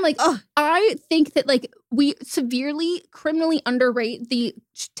what I mean. I'm like, I think that like we severely criminally underrate the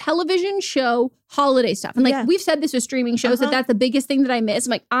television show holiday stuff. And like we've said this with streaming shows that that's the biggest thing that I miss.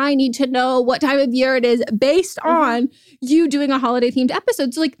 I'm like, I need to know what time of year it is based on you doing a holiday themed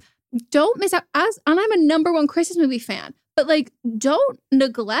episode. So like, don't miss out. And I'm a number one Christmas movie fan. But like, don't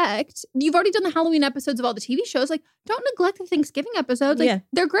neglect. You've already done the Halloween episodes of all the TV shows. Like, don't neglect the Thanksgiving episodes. Like,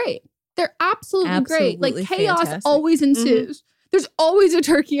 they're great. They're absolutely great. Like, chaos always ensues. There's always a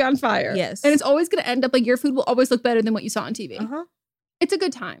turkey on fire. Yes. And it's always going to end up like your food will always look better than what you saw on TV. It's a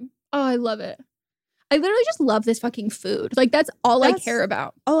good time. Oh, I love it. I literally just love this fucking food. Like, that's all I care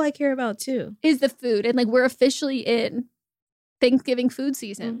about. All I care about, too. Is the food. And like, we're officially in Thanksgiving food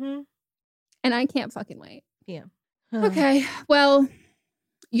season. And I can't fucking wait. Yeah. Okay. Well,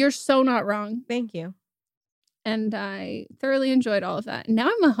 you're so not wrong. Thank you. And I thoroughly enjoyed all of that. Now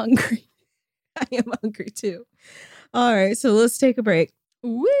I'm hungry. I am hungry too. All right. So let's take a break.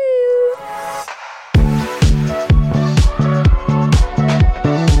 Woo!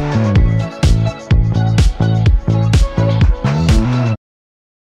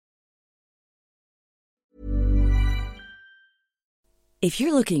 If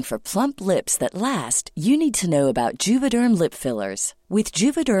you're looking for plump lips that last, you need to know about Juvederm lip fillers. With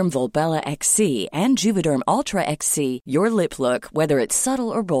Juvederm Volbella XC and Juvederm Ultra XC, your lip look, whether it's subtle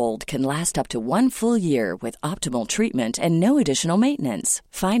or bold, can last up to 1 full year with optimal treatment and no additional maintenance.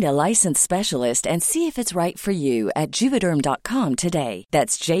 Find a licensed specialist and see if it's right for you at Juvederm.com today.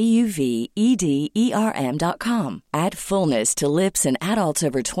 That's JUVEDERM.com. Add fullness to lips in adults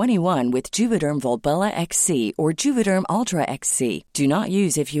over 21 with Juvederm Volbella XC or Juvederm Ultra XC. Do not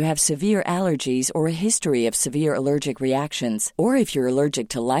use if you have severe allergies or a history of severe allergic reactions, or if you're allergic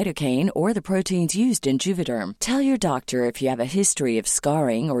to lidocaine or the proteins used in Juvederm. Tell your doctor if you have a history of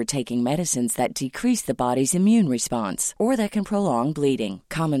scarring or taking medicines that decrease the body's immune response or that can prolong bleeding.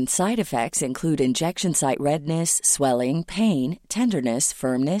 Common side effects include injection site redness, swelling, pain, tenderness,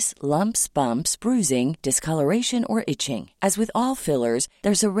 firmness, lumps, bumps, bruising, discoloration, or itching. As with all fillers,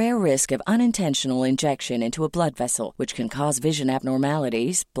 there's a rare risk of unintentional injection into a blood vessel, which can cause vision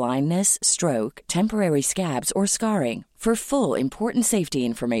abnormalities, blindness, stroke, temporary scabs, or scarring. For full, important safety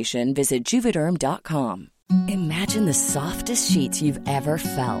information, visit Juvederm.com. Imagine the softest sheets you've ever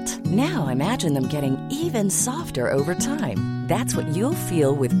felt. Now imagine them getting even softer over time. That's what you'll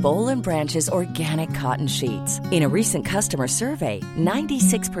feel with Boll & Branch's organic cotton sheets. In a recent customer survey,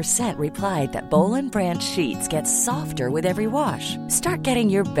 96% replied that Boll & Branch sheets get softer with every wash. Start getting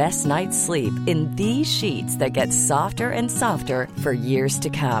your best night's sleep in these sheets that get softer and softer for years to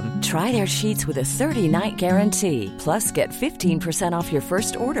come. Try their sheets with a 30-night guarantee. Plus, get 15% off your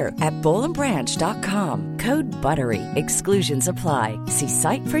first order at BollandBranch.com. Code BUTTERY. Exclusions apply. See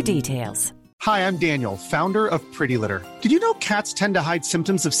site for details. Hi, I'm Daniel, founder of Pretty Litter. Did you know cats tend to hide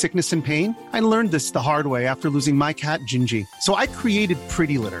symptoms of sickness and pain? I learned this the hard way after losing my cat, Gingy. So I created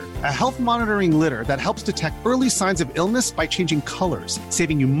Pretty Litter, a health monitoring litter that helps detect early signs of illness by changing colors,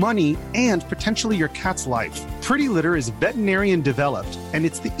 saving you money and potentially your cat's life. Pretty Litter is veterinarian developed, and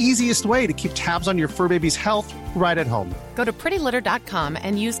it's the easiest way to keep tabs on your fur baby's health right at home. Go to prettylitter.com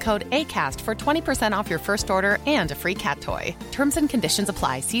and use code ACAST for 20% off your first order and a free cat toy. Terms and conditions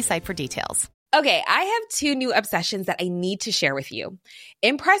apply. See site for details. Okay, I have two new obsessions that I need to share with you.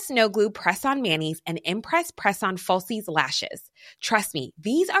 Impress No Glue Press-On Manis and Impress Press-On Falsies Lashes. Trust me,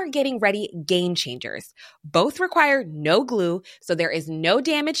 these are getting ready game changers. Both require no glue, so there is no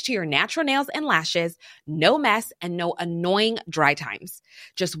damage to your natural nails and lashes, no mess, and no annoying dry times.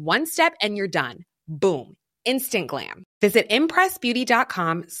 Just one step and you're done. Boom. Instant glam. Visit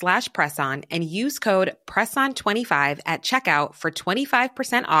impressbeauty.com/presson and use code PRESSON25 at checkout for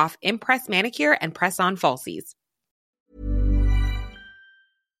 25% off Impress Manicure and Press-On Falsies.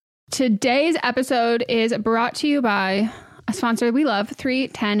 Today's episode is brought to you by a sponsor we love,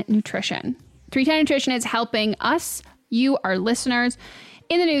 310 Nutrition. 310 Nutrition is helping us, you, our listeners,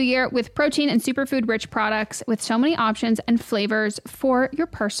 in the new year with protein and superfood-rich products with so many options and flavors for your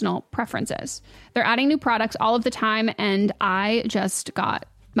personal preferences. They're adding new products all of the time, and I just got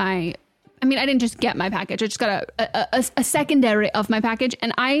I didn't just get my package. I just got a secondary of my package,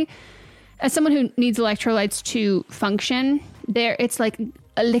 and I, as someone who needs electrolytes to function, it's like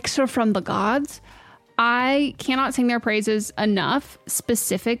elixir from the gods. I cannot sing their praises enough,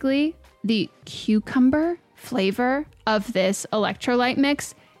 specifically the cucumber flavor of this electrolyte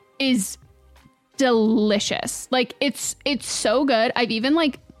mix is delicious. Like it's so good. I've even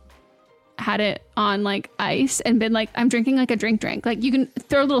had it on ice and been I'm drinking a drink. Like you can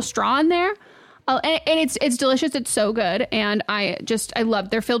throw a little straw in there. And it's delicious. It's so good. And I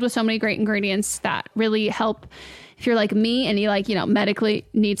love, they're filled with so many great ingredients that really help if you're like me and you medically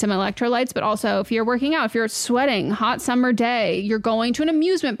need some electrolytes, but also if you're working out, if you're sweating, hot summer day, you're going to an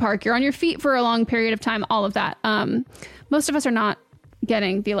amusement park, you're on your feet for a long period of time, all of that. Most of us are not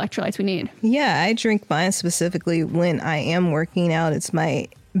getting the electrolytes we need. Yeah, I drink mine specifically when I am working out. It's my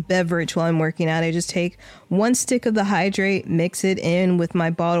beverage while I'm working out. I just take 1 stick of the hydrate, mix it in with my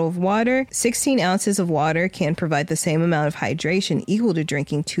bottle of water. 16 ounces of water can provide the same amount of hydration equal to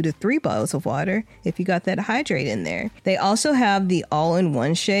drinking 2 to 3 bottles of water if you got that hydrate in there. They also have the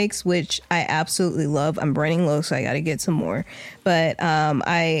all-in-one shakes, which I absolutely love. I'm running low, so I got to get some more. But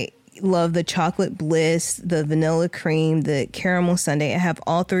I love the chocolate bliss, the vanilla cream, the caramel sundae. I have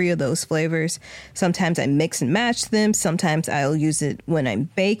all 3 of those flavors. Sometimes I mix and match them. Sometimes I'll use it when I'm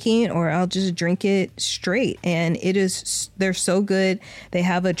baking, or I'll just drink it straight. And they're so good. They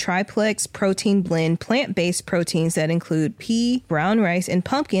have a triplex protein blend, plant-based proteins that include pea, brown rice, and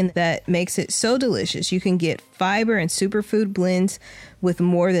pumpkin that makes it so delicious. You can get fiber and superfood blends with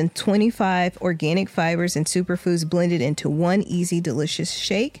more than 25 organic fibers and superfoods blended into one easy, delicious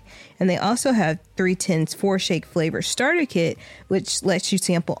shake. And they also have 310's 4-shake flavor starter kit, which lets you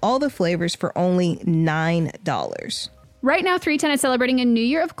sample all the flavors for only $9. Right now, 310 is celebrating a new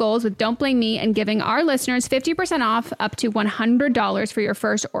year of goals with Don't Blame Me and giving our listeners 50% off up to $100 for your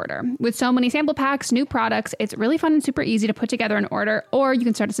first order. With so many sample packs, new products, it's really fun and super easy to put together an order, or you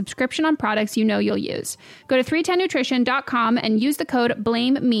can start a subscription on products you know you'll use. Go to 310nutrition.com and use the code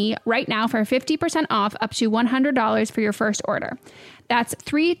BLAMEME right now for 50% off up to $100 for your first order. That's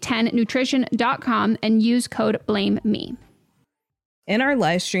 310nutrition.com and use code BLAMEME. In our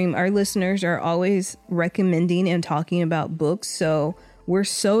live stream, our listeners are always recommending and talking about books. So we're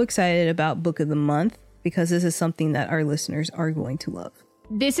so excited about Book of the Month because this is something that our listeners are going to love.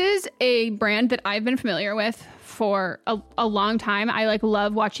 This is a brand that I've been familiar with for a long time. I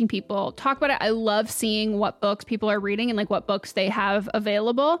love watching people talk about it. I love seeing what books people are reading and what books they have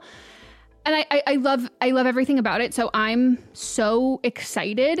available. And I love everything about it. So I'm so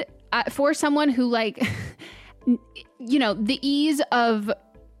excited for someone who the ease of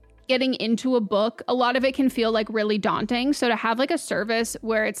getting into a book, a lot of it can feel really daunting. So to have a service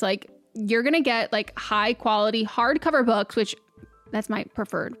where it's you're going to get high quality hardcover books, which that's my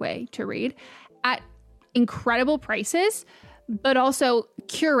preferred way to read, at incredible prices, but also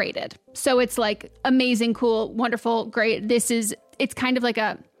curated. So it's amazing, cool, wonderful, great. It's kind of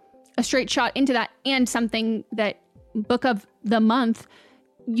a straight shot into that, and something that Book of the Month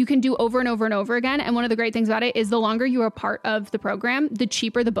you can do over and over and over again. And one of the great things about it is the longer you are a part of the program, the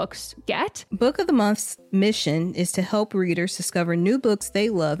cheaper the books get. Book of the Month's mission is to help readers discover new books they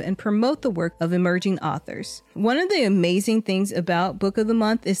love and promote the work of emerging authors. One of the amazing things about Book of the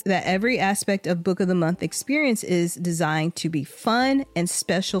Month is that every aspect of Book of the Month experience is designed to be fun and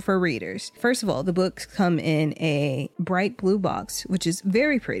special for readers. First of all, the books come in a bright blue box, which is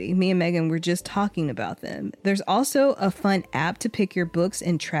very pretty. Me and Megan were just talking about them. There's also a fun app to pick your books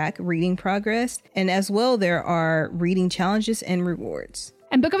and track reading progress. And as well, there are reading challenges and rewards.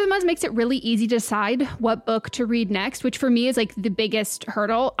 And Book of the Month makes it really easy to decide what book to read next, which for me is like the biggest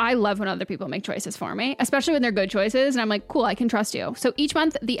hurdle. I love when other people make choices for me, especially when they're good choices. And I'm like, cool, I can trust you. So each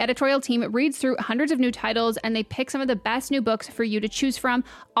month, the editorial team reads through hundreds of new titles and they pick some of the best new books for you to choose from.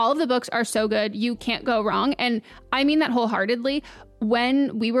 All of the books are so good. You can't go wrong. And I mean that wholeheartedly.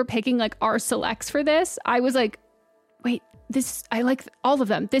 When we were picking like our selects for this, I was like, wait, I like all of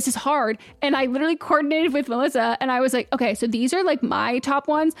them. This is hard. And I literally coordinated with Melissa and I was like, okay, so these are like my top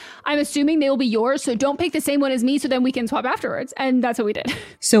ones. I'm assuming they will be yours. So don't pick the same one as me so then we can swap afterwards. And that's what we did.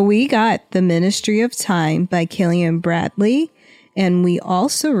 So we got The Ministry of Time by Killian Bradley. And we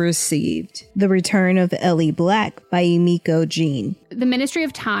also received The Return of Ellie Black by Emiko Jean. The Ministry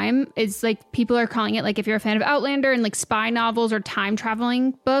of Time is like, people are calling it, like if you're a fan of Outlander and like spy novels or time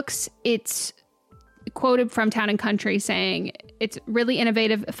traveling books, it's quoted from Town and Country saying it's really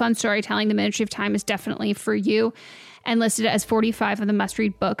innovative, fun storytelling. The Ministry of Time is definitely for you, and listed as 45 of the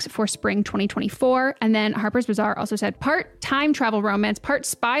must-read books for spring 2024. And then Harper's Bazaar also said part time travel romance, part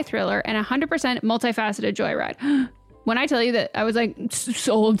spy thriller, and 100% multifaceted joyride. When I tell you that, I was like,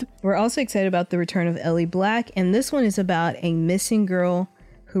 sold. We're also excited about The Return of Ellie Black, and this one is about a missing girl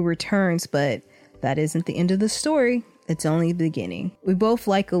who returns, but that isn't the end of the story. It's only the beginning. We both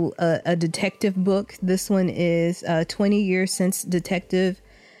like a detective book. This one is 20 years since Detective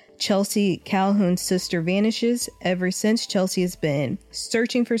Chelsea Calhoun's sister vanishes. Ever since, Chelsea has been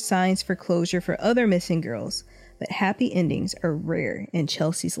searching for signs for closure for other missing girls, but happy endings are rare in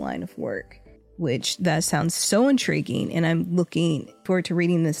Chelsea's line of work, which that sounds so intriguing, and I'm looking forward to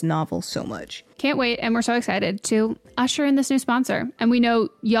reading this novel so much. Can't wait, and we're so excited to usher in this new sponsor. And we know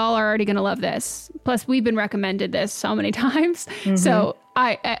y'all are already going to love this. Plus, we've been recommended this so many times. Mm-hmm. So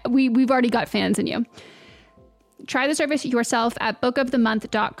we've already got fans in you. Try the service yourself at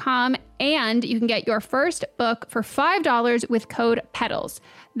bookofthemonth.com, and you can get your first book for $5 with code PEDALS.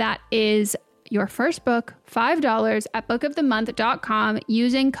 That is your first book, $5 at bookofthemonth.com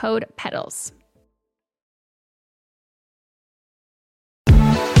using code PEDALS.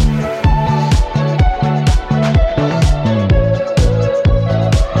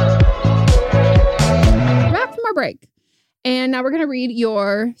 Break. And now we're going to read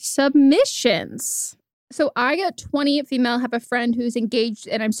your submissions. So I got 20 female, have a friend who's engaged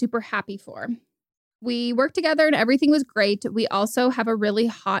and I'm super happy for. We worked together and everything was great. We also have a really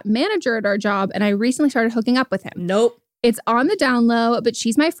hot manager at our job and I recently started hooking up with him. Nope. It's on the down low, but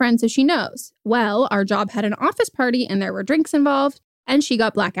she's my friend so she knows. Well, our job had an office party and there were drinks involved and she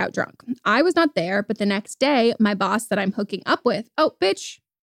got blackout drunk. I was not there, but the next day, my boss that I'm hooking up with, oh, bitch,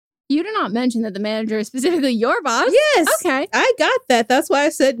 you did not mention that the manager is specifically your boss. Yes. Okay. I got that. That's why I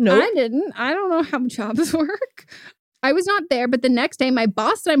said no. I didn't. I don't know how jobs work. I was not there, but the next day, my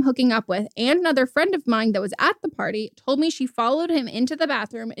boss that I'm hooking up with and another friend of mine that was at the party told me she followed him into the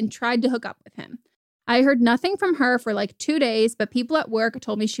bathroom and tried to hook up with him. I heard nothing from her for like 2 days, but people at work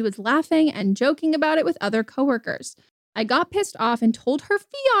told me she was laughing and joking about it with other coworkers. I got pissed off and told her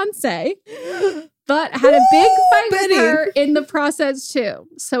fiance, but had a big fight with her in the process too.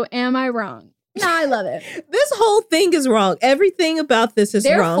 So am I wrong? No, I love it. This whole thing is wrong. Everything about this is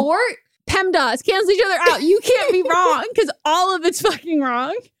wrong. Therefore, PEMDAS, cancel each other out. You can't be wrong because all of it's fucking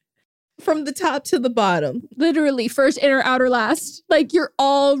wrong. From the top to the bottom. Literally, first, inner, outer, last. Like, you're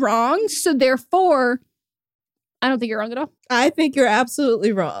all wrong. So therefore, I don't think you're wrong at all. I think you're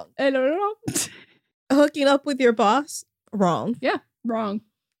absolutely wrong. I don't know. Hooking up with your boss? Wrong. Yeah, wrong.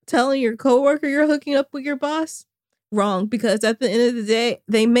 Telling your coworker you're hooking up with your boss? Wrong. Because at the end of the day,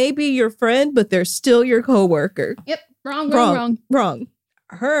 they may be your friend, but they're still your coworker. Yep. Wrong.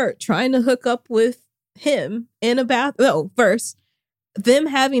 Her trying to hook up with him in a bath. No, first, them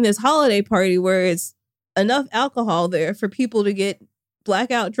having this holiday party where it's enough alcohol there for people to get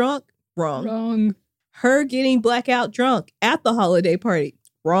blackout drunk. Wrong. Her getting blackout drunk at the holiday party.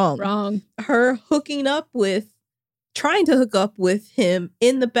 Wrong. Her trying to hook up with him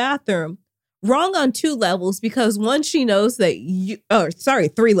in the bathroom. Wrong on 2 levels because one, she knows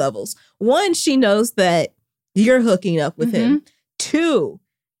that 3 levels. One, she knows that you're hooking up with him. 2,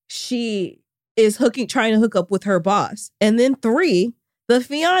 she is trying to hook up with her boss. And then 3, the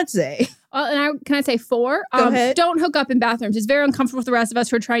fiance. Can I say 4? Go ahead. Don't hook up in bathrooms. It's very uncomfortable for the rest of us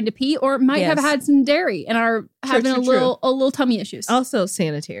who are trying to pee or might have had some dairy and are having a little tummy issues. Also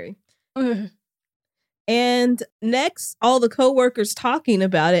sanitary. And next, all the coworkers talking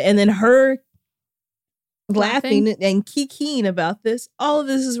about it, and then her laughing and kikiing about this. All of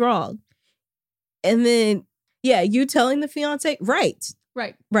this is wrong. And then, you telling the fiance, right.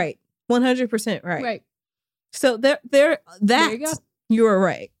 100% right. So there you go. You are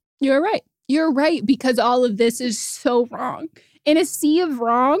right. You're right. You're right, because all of this is so wrong. In a sea of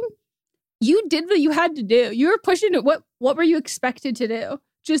wrong, you did what you had to do. You were pushing it. What were you expected to do?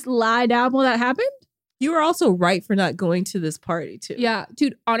 Just lie down while that happened? You were also right for not going to this party, too. Yeah.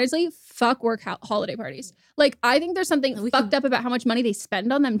 Dude, honestly, fuck work holiday parties. Like, I think there's something fucked up about how much money they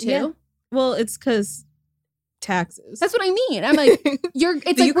spend on them, too. Yeah. Well, it's because taxes. That's what I mean. I'm like,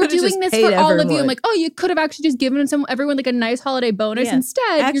 it's like we're doing this for all of you. I'm like, oh, you could have actually just given everyone like a nice holiday bonus. Yeah.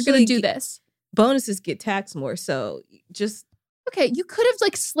 Instead, actually, you're going to do this. Bonuses get taxed more, so just... Okay, you could have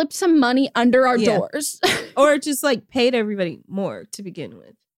like slipped some money under our doors. Or just like paid everybody more to begin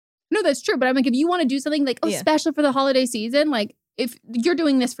with. No, that's true. But I'm like, if you want to do something like, special for the holiday season, like if you're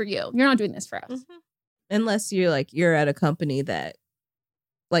doing this for you, you're not doing this for us. Mm-hmm. Unless you're at a company that,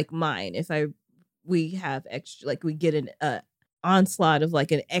 like mine, we have extra, like we get an onslaught of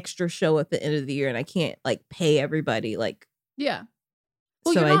like an extra show at the end of the year and I can't like pay everybody like. Yeah.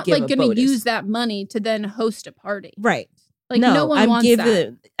 Well, so you're not like going to use that money to then host a party. Right. Like no one wants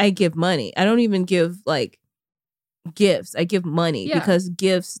that. I give money. I don't even give like gifts. I give money because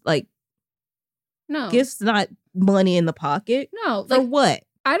gifts gifts not money in the pocket. No. For what?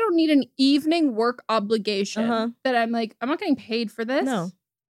 I don't need an evening work obligation that I'm like, I'm not getting paid for this. No.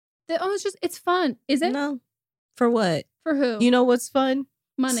 It's fun. Is it? No. For what? For who? You know what's fun?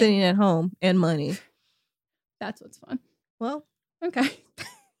 Money. Sitting at home and money. That's what's fun. Well. Okay.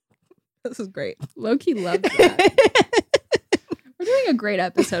 This is great. Low-key love that. We're doing a great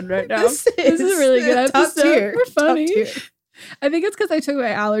episode right now. This is a really good episode. We're funny. I think it's because I took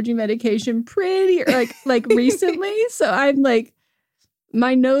my allergy medication pretty like recently. So I'm like,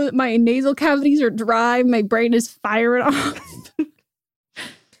 my nasal cavities are dry. My brain is firing off.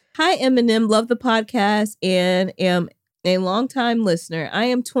 Hi, Eminem. Love the podcast and am a longtime listener. I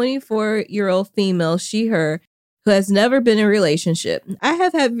am 24-year-old female, she, her, who has never been in a relationship. I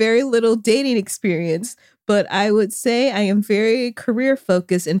have had very little dating experience, but I would say I am very career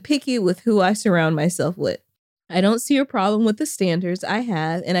focused and picky with who I surround myself with. I don't see a problem with the standards I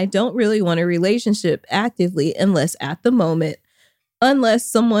have, and I don't really want a relationship actively unless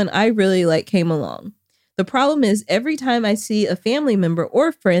someone I really like came along. The problem is every time I see a family member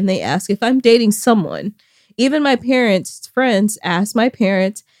or friend, they ask if I'm dating someone. Even my parents' friends ask my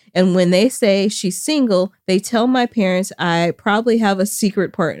parents, and when they say she's single, they tell my parents I probably have a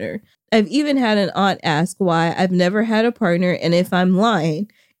secret partner. I've even had an aunt ask why I've never had a partner and if I'm lying.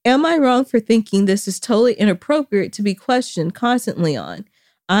 Am I wrong for thinking this is totally inappropriate to be questioned constantly on?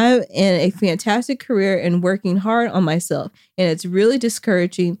 I'm in a fantastic career and working hard on myself, and it's really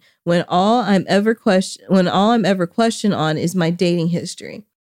discouraging when all I'm ever questioned on is my dating history.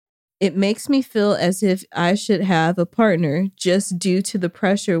 It makes me feel as if I should have a partner just due to the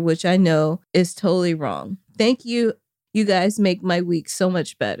pressure, which I know is totally wrong. Thank you. You guys make my week so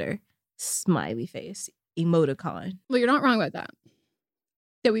much better. Smiley face, emoticon. Well, you're not wrong about that.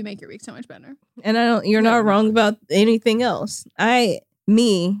 That we make your week so much better. And you're not wrong about anything else.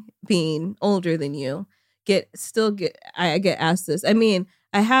 Me being older than you, I get asked this. I mean,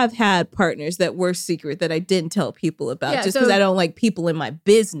 I have had partners that were secret that I didn't tell people about just because I don't like people in my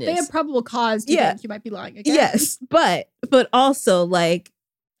business. They have probable cause to think you might be lying again. Yes, but also like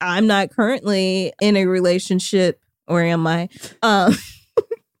I'm not currently in a relationship, or am I?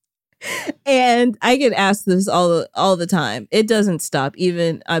 And I get asked this all the time. It doesn't stop.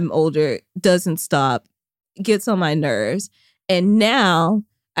 Even I'm older, doesn't stop. Gets on my nerves. And now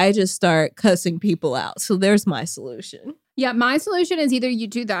I just start cussing people out. So there's my solution. Yeah, my solution is either you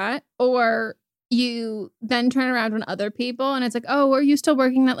do that or you then turn around on other people and it's like, oh, are you still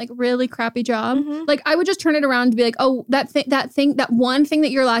working that like really crappy job? Mm-hmm. Like I would just turn it around to be like, oh, that one thing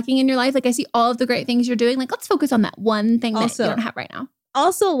that you're lacking in your life. Like I see all of the great things you're doing. Like let's focus on that one thing that you don't have right now.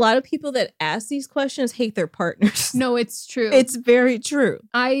 Also, a lot of people that ask these questions hate their partners. No, it's true. It's very true.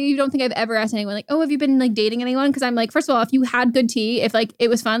 I don't think I've ever asked anyone like, oh, have you been like dating anyone? Because I'm like, first of all, if you had good tea, if like it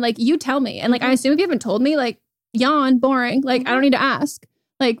was fun, like you tell me. And like, I assume if you haven't told me, like yawn, boring. Like I don't need to ask,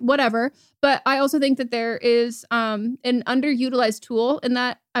 like whatever. But I also think that there is an underutilized tool in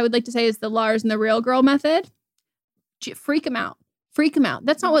that I would like to say is the Lars and the Real Girl method. Freak them out. Freak them out.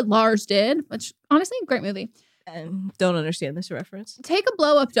 That's not what Lars did, which honestly, great movie. Don't understand this reference. Take a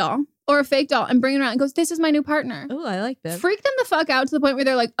blow-up doll or a fake doll and bring it around and goes, this is my new partner. Oh, I like that. Freak them the fuck out to the point where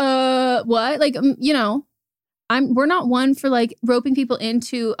they're like, what? Like, you know, we're not one for like roping people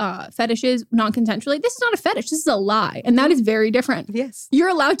into fetishes non-consensually. This is not a fetish. This is a lie. And that is very different. Yes. You're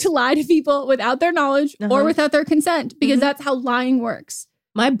allowed to lie to people without their knowledge or without their consent because that's how lying works.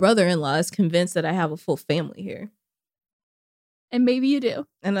 My brother-in-law is convinced that I have a full family here. And maybe you do.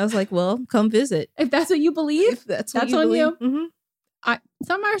 And I was like, well, come visit. If that's what you believe, if that's on believe. you. Mm-hmm. It's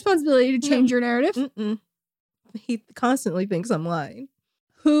not my responsibility to change your narrative. Mm-mm. He constantly thinks I'm lying.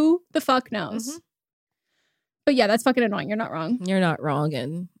 Who the fuck knows? But yeah, that's fucking annoying. You're not wrong. You're not wrong.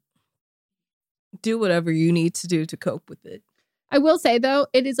 And do whatever you need to do to cope with it. I will say, though,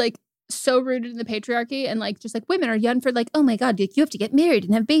 it is like so rooted in the patriarchy and like just like women are young for like, oh my God, you have to get married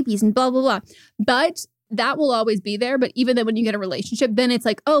and have babies and blah, blah, blah. But that will always be there. But even then when you get a relationship, then it's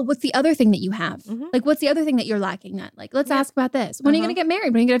like, oh, what's the other thing that you have? Like, what's the other thing that you're lacking at? Like, let's ask about this. When are you going to get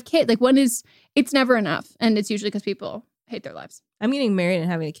married? When are you going to have kids? Like, when is, it's never enough. And it's usually because people hate their lives. I'm getting married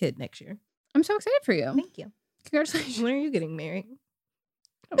and having a kid next year. I'm so excited for you. Thank you. Congratulations. When are you getting married?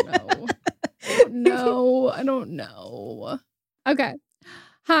 I don't know. Okay.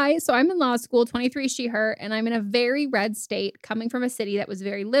 Hi, so I'm in law school, 23 she, her, and I'm in a very red state coming from a city that was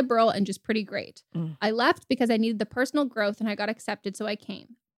very liberal and just pretty great. I left because I needed the personal growth and I got accepted, so I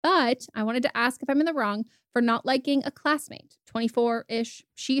came. But I wanted to ask if I'm in the wrong for not liking a classmate, 24-ish,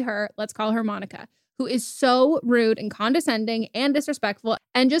 she, her, let's call her Monica, who is so rude and condescending and disrespectful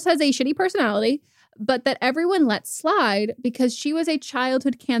and just has a shitty personality, but that everyone lets slide because she was a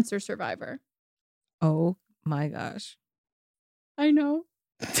childhood cancer survivor. Oh my gosh. I know.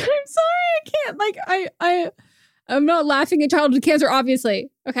 I'm sorry, I can't. Like, I'm not laughing at childhood cancer, obviously,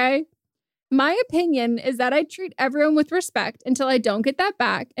 okay? My opinion is that I treat everyone with respect until I don't get that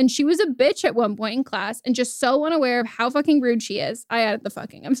back. And she was a bitch at one point in class and just so unaware of how fucking rude she is. I added the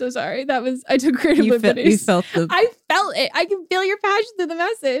fucking. I'm so sorry. I took creative liberties. You felt I felt it. I can feel your passion through the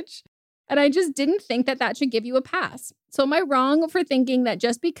message. And I just didn't think that should give you a pass. So am I wrong for thinking that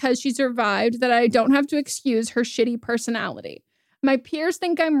just because she survived that I don't have to excuse her shitty personality? My peers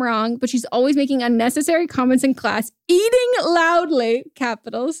think I'm wrong, but she's always making unnecessary comments in class, eating loudly,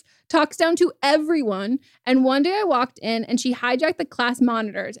 capitals, talks down to everyone. And one day I walked in and she hijacked the class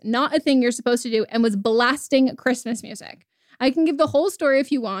monitors, not a thing you're supposed to do, and was blasting Christmas music. I can give the whole story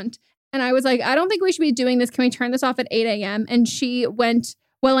if you want. And I was like, I don't think we should be doing this. Can we turn this off at 8 a.m.? And she went,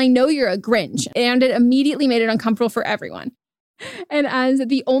 well, I know you're a Grinch. And it immediately made it uncomfortable for everyone. And as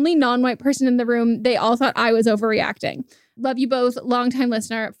the only non-white person in the room, they all thought I was overreacting. Love you both. Longtime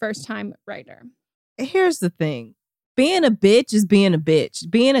listener, first time writer. Here's the thing. Being a bitch is being a bitch.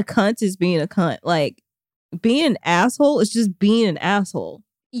 Being a cunt is being a cunt. Like, being an asshole is just being an asshole.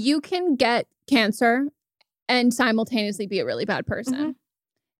 You can get cancer and simultaneously be a really bad person.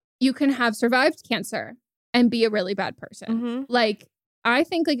 You can have survived cancer and be a really bad person. Like, I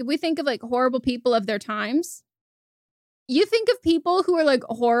think, like, if we think of, like, horrible people of their times, you think of people who are, like,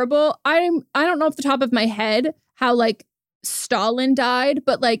 horrible. I don't know off the top of my head how, like, Stalin died,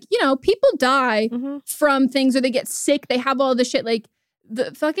 but like, you know, people die from things or they get sick. They have all the shit, like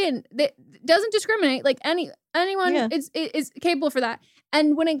the fucking, it doesn't discriminate. Like anyone is capable for that.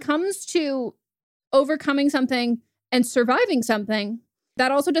 And when it comes to overcoming something and surviving something,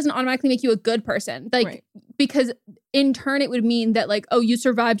 that also doesn't automatically make you a good person. Like, because in turn, it would mean that like, oh, you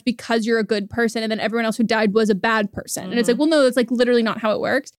survived because you're a good person. And then everyone else who died was a bad person. And it's like, well, no, that's like literally not how it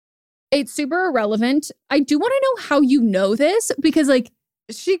works. It's super irrelevant. I do want to know how you know this because like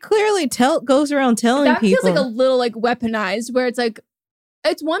she clearly goes around telling that people. Feels like a little like weaponized where it's like,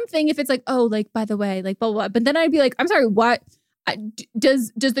 it's one thing if it's like, oh, like, by the way, like, blah, blah, blah. But then I'd be like, I'm sorry, what?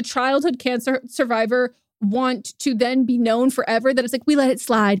 Does the childhood cancer survivor want to then be known forever that it's like, we let it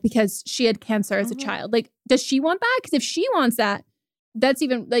slide because she had cancer as a child? Like, does she want that? Because if she wants that, that's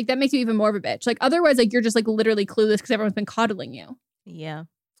even like, that makes you even more of a bitch. Like, otherwise, like, you're just like literally clueless because everyone's been coddling you. Yeah.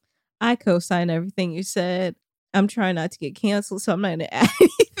 I co-sign everything you said. I'm trying not to get canceled, so I'm not going to add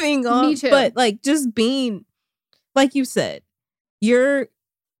anything on. Me too. But like just being, like you said, your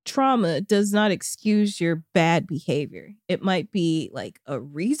trauma does not excuse your bad behavior. It might be like a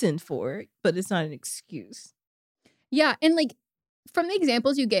reason for it, but it's not an excuse. Yeah. And like from the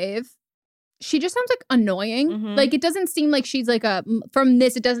examples you gave, she just sounds like annoying. Like it doesn't seem like she's like from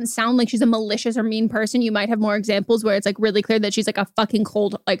this, it doesn't sound like she's a malicious or mean person. You might have more examples where it's like really clear that she's like a fucking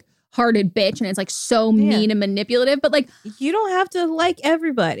cold, like hearted bitch and it's like so mean and manipulative. But like, you don't have to like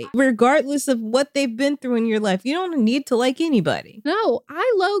everybody regardless of what they've been through in your life. You don't need to like anybody. No,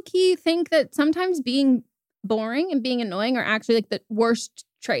 I low-key think that sometimes being boring and being annoying are actually like the worst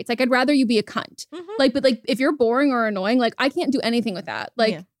traits. Like, I'd rather you be a cunt. Like, but like, if you're boring or annoying, like, I can't do anything with that.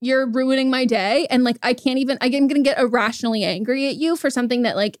 Like, you're ruining my day. And like, I'm going to get irrationally angry at you for something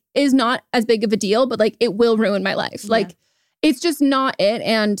that like is not as big of a deal, but like, it will ruin my life. Like, it's just not it.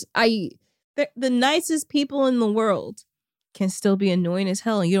 And the nicest people in the world can still be annoying as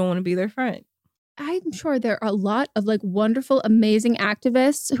hell, and you don't want to be their friend. I'm sure there are a lot of like wonderful, amazing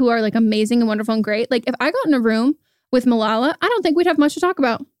activists who are like amazing and wonderful and great. Like, if I got in a room with Malala, I don't think we'd have much to talk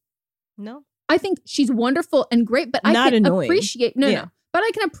about. No. I think she's wonderful and great, but Not I can annoying. appreciate, no. But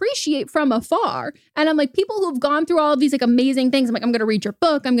I can appreciate from afar. And I'm like, people who've gone through all of these like amazing things, I'm like, I'm going to read your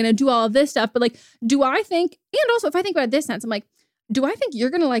book. I'm going to do all of this stuff. But like, do I think, and also if I think about it this sense, I'm like, do I think you're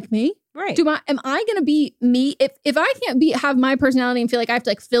going to like me? Right. Am I going to be me? If I can't have my personality and feel like I have to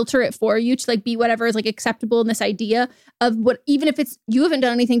like filter it for you to like be whatever is like acceptable in this idea of what, even if it's, you haven't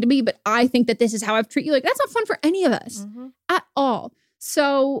done anything to me, but I think that this is how I've treated you. Like, that's not fun for any of us at all.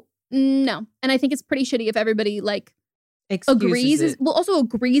 So no. And I think it's pretty shitty if everybody like agrees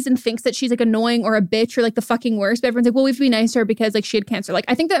and thinks that she's like annoying or a bitch or like the fucking worst. But everyone's like, well, we have to be nice to her because like she had cancer. Like,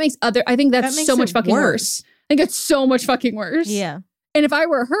 I think that's so much fucking worse. I think it's so much fucking worse. Yeah. And if I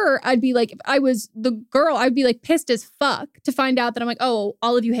were her, I'd be like, if I was the girl, I'd be like pissed as fuck to find out that I'm like, oh,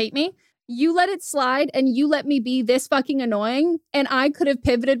 all of you hate me. You let it slide and you let me be this fucking annoying. And I could have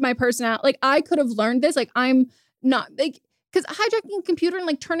pivoted my personality. Like, I could have learned this. Like, I'm not like, because hijacking a computer and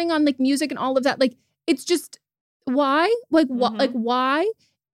like turning on like music and all of that, like, it's just, why? Like, like, why?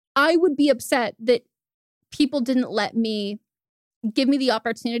 I would be upset that people didn't let me give me the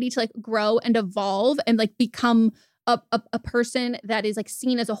opportunity to like grow and evolve and like become a person that is like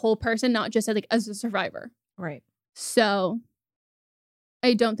seen as a whole person, not just as a survivor. Right. So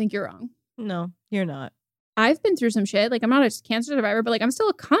I don't think you're wrong. No, you're not. I've been through some shit. Like, I'm not a cancer survivor, but like, I'm still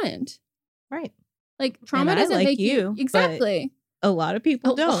a cunt. Right. Like, trauma doesn't make you. Exactly. A lot of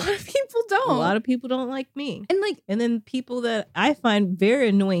people don't. A lot of people don't. A lot of people don't like me. And like, and then people that I find very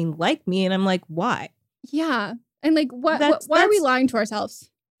annoying like me, and I'm like, why? Yeah. And like, why are we lying to ourselves?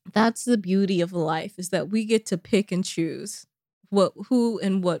 That's the beauty of life, is that we get to pick and choose who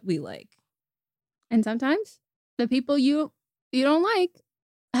and what we like. And sometimes the people you don't like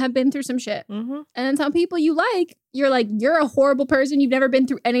have been through some shit. And then some people you like, you're like, you're a horrible person. You've never been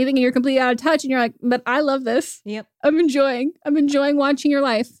through anything and you're completely out of touch. And you're like, but I love this. Yep. I'm enjoying watching your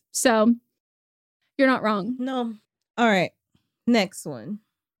life. So you're not wrong. No. All right. Next one.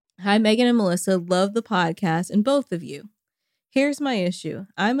 Hi, Megan and Melissa. Love the podcast and both of you. Here's my issue.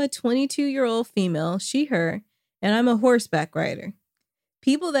 I'm a 22-year-old female, she, her, and I'm a horseback rider.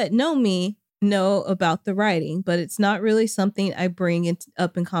 People that know me know about the riding, but it's not really something I bring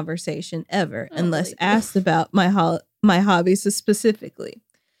up in conversation ever, unless asked about my hobbies specifically.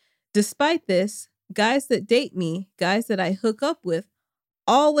 Despite this, guys that date me, guys that I hook up with,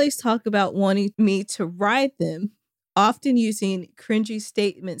 always talk about wanting me to ride them, often using cringy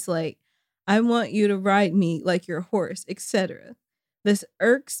statements like, I want you to ride me like your horse, etc. This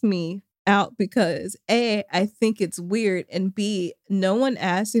irks me out because A, I think it's weird, and B, no one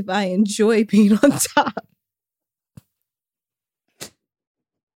asks if I enjoy being on top.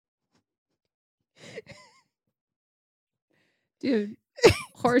 Dude,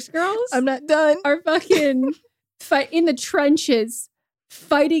 horse girls? I'm not done. Are fucking fight in the trenches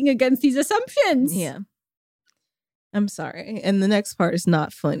fighting against these assumptions. Yeah. I'm sorry. And the next part is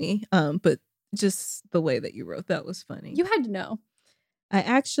not funny, but just the way that you wrote that was funny. You had to know. I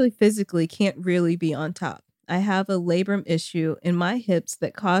actually physically can't really be on top. I have a labrum issue in my hips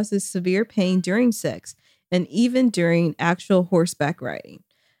that causes severe pain during sex and even during actual horseback riding.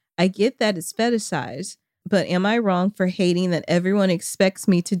 I get that it's fetishized, but am I wrong for hating that everyone expects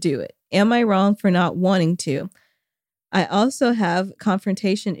me to do it? Am I wrong for not wanting to? I also have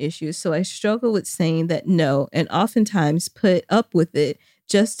confrontation issues, so I struggle with saying that no, and oftentimes put up with it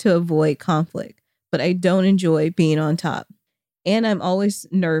just to avoid conflict, but I don't enjoy being on top. And I'm always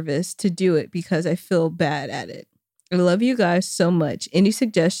nervous to do it because I feel bad at it. I love you guys so much. Any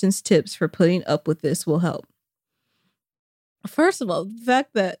suggestions, tips for putting up with this will help. First of all, the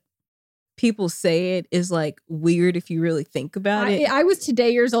fact that people say it is like weird if you really think about it. I was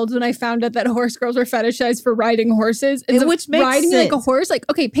today years old when I found out that horse girls were fetishized for riding horses. And which makes riding sense. me like a horse, like,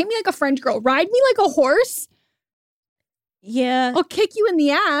 okay, paint me like a French girl. Ride me like a horse. Yeah. I'll kick you in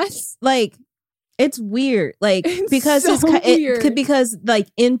the ass. Like, it's weird. Like, because so weird. Because like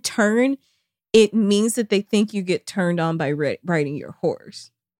in turn, it means that they think you get turned on by riding your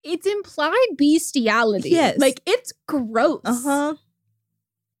horse. It's implied bestiality. Yes. Like, it's gross. Uh-huh.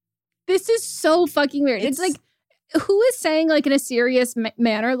 This is so fucking weird. It's like, who is saying like in a serious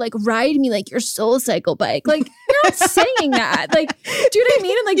manner, like ride me like your Soul Cycle bike? Like you're not saying that. Like, do you know what I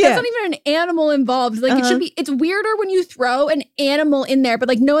mean? And like that's not even an animal involved. Like it should be. It's weirder when you throw an animal in there, but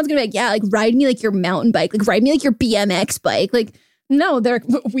like no one's gonna be like, yeah, like ride me like your mountain bike, like ride me like your BMX bike. Like no, they're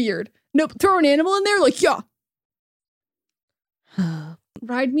weird. Nope, throw an animal in there, like yeah,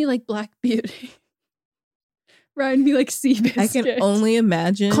 ride me like Black Beauty. Ride me like Seabiscuit. I can only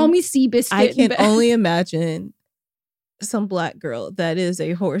imagine. Call me Seabiscuit. I can only imagine some black girl that is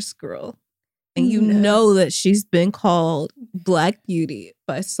a horse girl. And you know that she's been called Black Beauty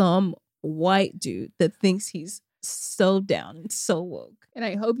by some white dude that thinks he's so down and so woke. And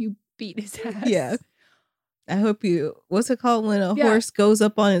I hope you beat his ass. Yeah. I hope you, what's it called when a horse goes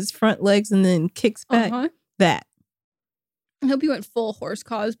up on his front legs and then kicks back? That. I hope you went full horse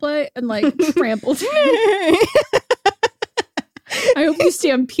cosplay and like trampled him. I hope you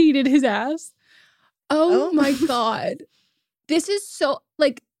stampeded his ass. Oh my God. This is so,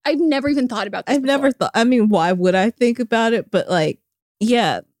 like, I've never even thought about this. Never thought, I mean, why would I think about it? But like,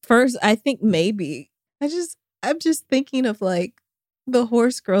 yeah, first, I think maybe, I'm just thinking of like the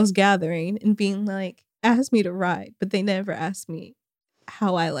horse girls gathering and being like, ask me to ride, but they never asked me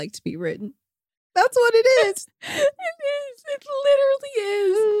how I like to be ridden. That's what it is. It is. It literally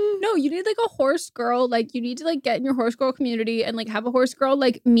is. No, you need like a horse girl. Like you need to like get in your horse girl community and like have a horse girl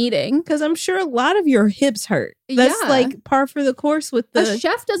like meeting. Because I'm sure a lot of your hips hurt. That's like par for the course with the... A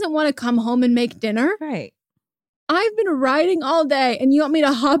chef doesn't want to come home and make dinner. Right. I've been riding all day and you want me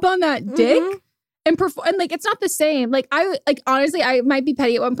to hop on that dick and perform? And like, it's not the same. Like honestly, I might be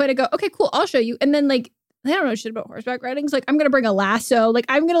petty at one point. I go, okay, cool, I'll show you. And then like, they don't know shit about horseback riding. It's like, I'm going to bring a lasso. Like,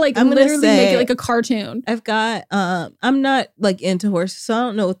 I'm going to like literally make it like a cartoon. I've got, I'm not like into horses, so I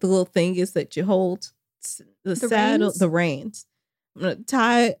don't know what the little thing is that you hold. The saddle, reins? The reins. I'm going to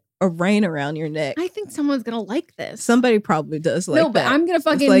tie a rein around your neck. I think someone's going to like this. Somebody probably does like that. No, but I'm going to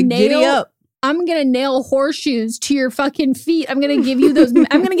fucking like, giddy up. I'm going to nail horseshoes to your fucking feet. I'm going to give you those.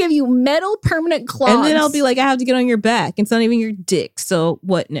 I'm going to give you metal permanent claws. And then I'll be like, I have to get on your back. It's not even your dick. So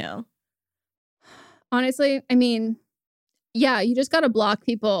what now? Honestly, I mean, yeah, you just got to block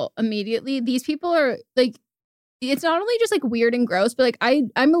people immediately. These people are like, it's not only just like weird and gross, but like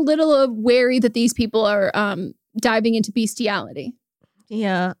I'm a little wary that these people are diving into bestiality.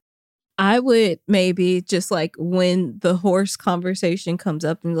 Yeah. I would maybe just like when the horse conversation comes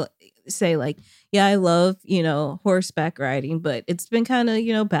up and say like, yeah, I love, horseback riding, but it's been kind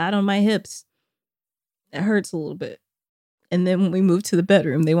of, bad on my hips. It hurts a little bit. And then when we move to the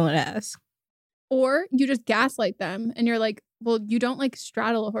bedroom, they won't ask. Or you just gaslight them and you're like, well, you don't like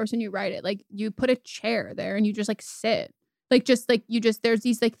straddle a horse and you ride it. Like you put a chair there and you just like sit. Like just like there's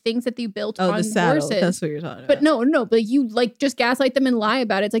these like things that you built on the saddle. Horses. That's what you're talking about. But no, but like, you like just gaslight them and lie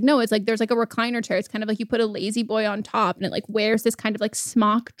about it. It's like, no, it's like there's like a recliner chair. It's kind of like you put a lazy boy on top and it like wears this kind of like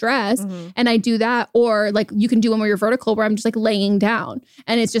smock dress. And I do that. Or like you can do one where you're vertical where I'm just like laying down.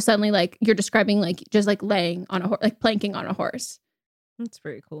 And it's just suddenly like you're describing like just like laying on a horse, like planking on a horse. That's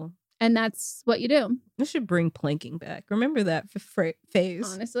very cool. And that's what you do. We should bring planking back. Remember that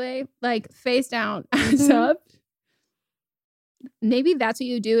phase. Honestly, like face down, ass up. Maybe that's what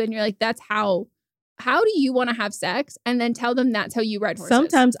you do. And you're like, that's how do you want to have sex? And then tell them that's how you ride horses.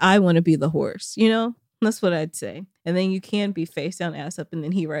 Sometimes I want to be the horse, That's what I'd say. And then you can be face down, ass up, and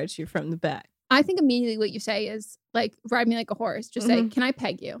then he rides you from the back. I think immediately what you say is like, ride me like a horse. Just say, can I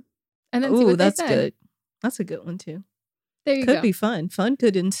peg you? And then see what that's they say. Good. That's a good one too. There you go. Could be fun. Fun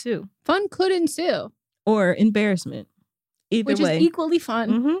could ensue. Fun could ensue. Or embarrassment. Either Which way. Is equally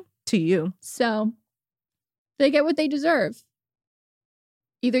fun. To you. So they get what they deserve.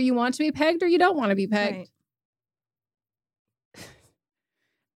 Either you want to be pegged or you don't want to be pegged. Right.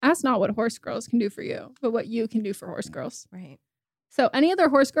 That's not what horse girls can do for you, but what you can do for horse girls. Right. So any other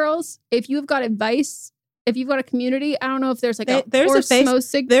horse girls, if you've got advice, if you've got a community, I don't know if there's like there's a signal.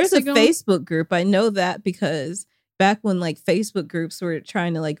 Facebook group. I know that because back when like Facebook groups were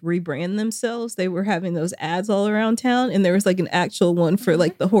trying to like rebrand themselves, they were having those ads all around town, and there was like an actual one for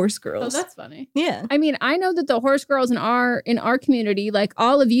like the horse girls. Oh, that's funny. Yeah. I mean, I know that the horse girls in our community, like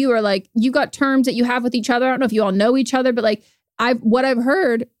all of you are like, you got terms that you have with each other. I don't know if you all know each other, but like what I've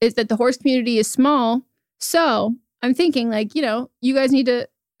heard is that the horse community is small. So I'm thinking like, you guys need to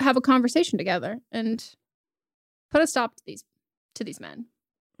have a conversation together and put a stop to these men.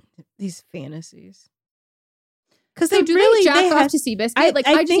 These fantasies. Because so they jack off to Seabiscuit?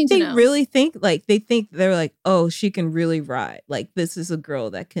 I think they really think they're like, oh, she can really ride. Like this is a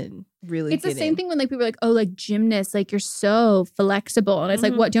girl that can really. It's the same thing when like people are like, oh, like gymnasts, like you're so flexible, and it's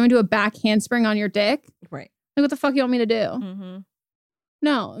like, what? Do you want to do a back handspring on your dick? Right. Like what the fuck you want me to do?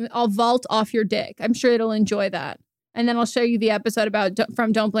 No, I'll vault off your dick. I'm sure it'll enjoy that. And then I'll show you the episode about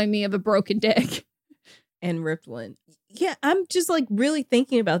from Don't Blame Me of a broken dick. And ripped one. Yeah, I'm just like really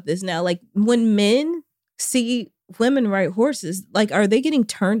thinking about this now. Like when men see women ride horses, like are they getting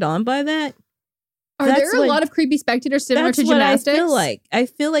turned on by that? There a lot of creepy spectators similar to gymnastics? I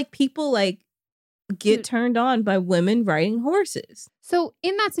feel like people like get turned on by women riding horses. So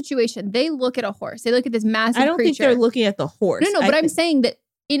in that situation, they look at a horse. They look at this massive creature. I don't think they're looking at the horse. No, but I'm saying that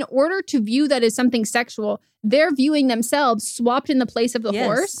in order to view that as something sexual, they're viewing themselves swapped in the place of the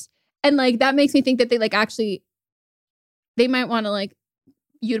horse. And like that makes me think that they like actually, they might want to like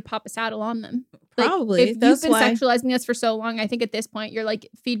you to pop a saddle on them. Like, probably. If you've been sexualizing us for so long, I think at this point you're like,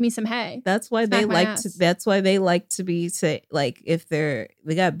 feed me some hay. That's why they like to. That's why they like to be say like if they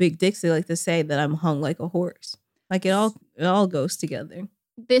got big dicks, they like to say that I'm hung like a horse. Like it all goes together.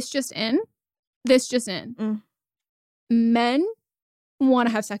 This just in. Mm. Men want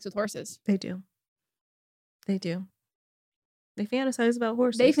to have sex with horses. They do. They fantasize about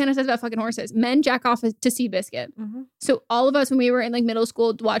horses. They fantasize about fucking horses. Men jack off to Seabiscuit. Mm-hmm. So all of us, when we were in like middle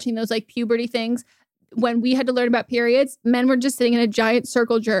school watching those like puberty things, when we had to learn about periods, men were just sitting in a giant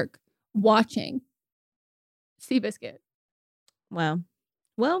circle jerk watching Seabiscuit. Wow.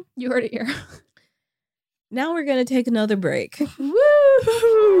 Well, you heard it here. Now we're going to take another break.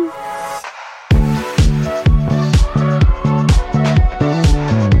 Woo!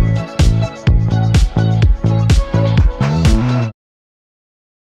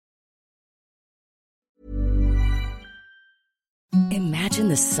 Imagine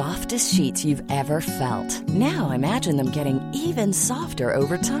the softest sheets you've ever felt. Now imagine them getting even softer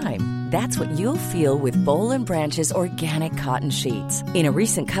over time. That's what you'll feel with Boll & Branch's organic cotton sheets. In a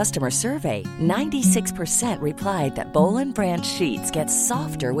recent customer survey, 96% replied that Boll & Branch sheets get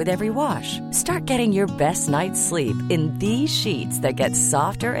softer with every wash. Start getting your best night's sleep in these sheets that get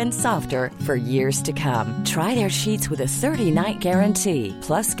softer and softer for years to come. Try their sheets with a 30-night guarantee.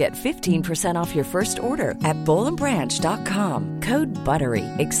 Plus, get 15% off your first order at bollandbranch.com. Code BUTTERY.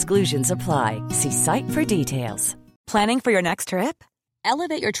 Exclusions apply. See site for details. Planning for your next trip?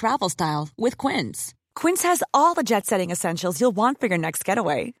 Elevate your travel style with Quince. Quince has all the jet-setting essentials you'll want for your next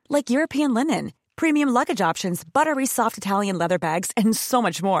getaway, like European linen, premium luggage options, buttery soft Italian leather bags, and so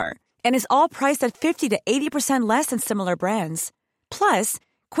much more. And is all priced at 50 to 80% less than similar brands. Plus,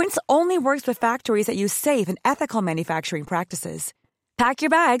 Quince only works with factories that use safe and ethical manufacturing practices. Pack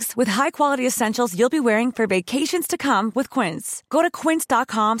your bags with high-quality essentials you'll be wearing for vacations to come with Quince. Go to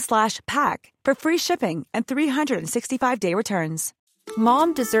quince.com/pack for free shipping and 365-day returns.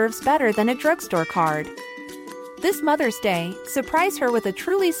 Mom deserves better than a drugstore card. This Mother's Day, surprise her with a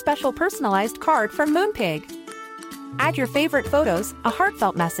truly special personalized card from Moonpig. Add your favorite photos, a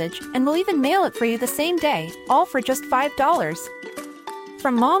heartfelt message, and we'll even mail it for you the same day, all for just $5.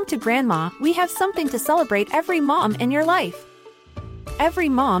 From mom to grandma, we have something to celebrate every mom in your life. Every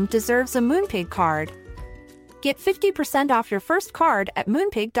mom deserves a Moonpig card. Get 50% off your first card at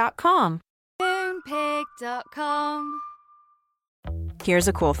Moonpig.com. Moonpig.com. Here's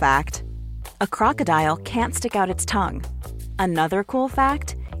a cool fact. A crocodile can't stick out its tongue. Another cool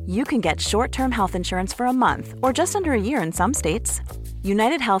fact, you can get short-term health insurance for a month or just under a year in some states.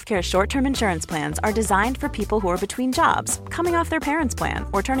 United Healthcare short-term insurance plans are designed for people who are between jobs, coming off their parents' plan,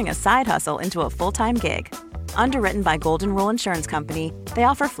 or turning a side hustle into a full-time gig. Underwritten by Golden Rule Insurance Company, they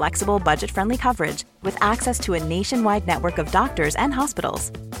offer flexible, budget-friendly coverage with access to a nationwide network of doctors and hospitals.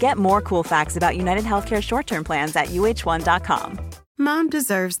 Get more cool facts about United Healthcare short-term plans at uh1.com. Mom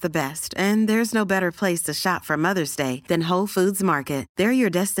deserves the best, and there's no better place to shop for Mother's Day than Whole Foods Market. They're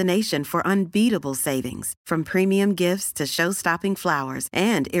your destination for unbeatable savings, from premium gifts to show-stopping flowers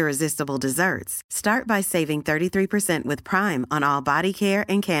and irresistible desserts. Start by saving 33% with Prime on all body care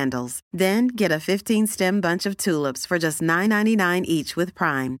and candles. Then get a 15-stem bunch of tulips for just $9.99 each with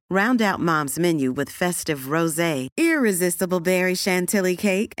Prime. Round out Mom's menu with festive rosé, irresistible berry chantilly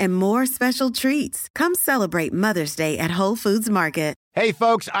cake, and more special treats. Come celebrate Mother's Day at Whole Foods Market. Hey,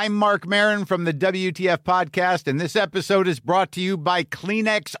 folks, I'm Mark Maron from the WTF Podcast, and this episode is brought to you by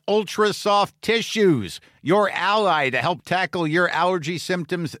Kleenex Ultra Soft Tissues, your ally to help tackle your allergy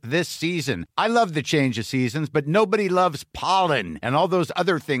symptoms this season. I love the change of seasons, but nobody loves pollen and all those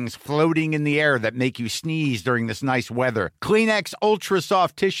other things floating in the air that make you sneeze during this nice weather. Kleenex Ultra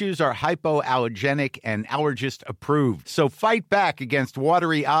Soft Tissues are hypoallergenic and allergist approved, so fight back against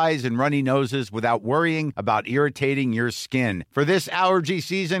watery eyes and runny noses without worrying about irritating your skin. For this allergy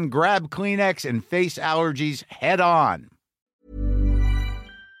season, grab Kleenex and face allergies head on.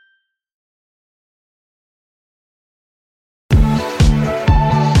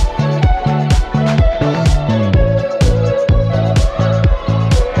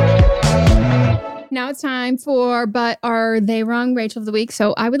 Now it's time for But Are They Wrong, Rachel of the Week.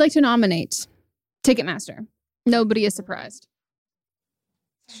 So I would like to nominate Ticketmaster. Nobody is surprised.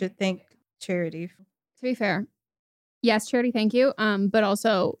 Should thank Charity. To be fair, yes, Charity, thank you. But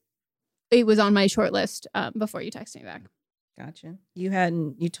also, it was on my short list before you texted me back. Gotcha.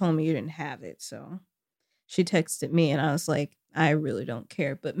 You told me you didn't have it, so she texted me, and I was like, I really don't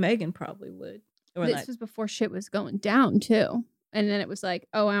care, but Megan probably would. This was before shit was going down too, and then it was like,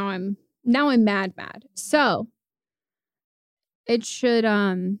 oh, now I'm mad. So it should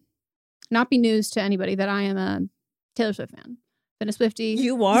not be news to anybody that I am a Taylor Swift fan. Been a Swiftie.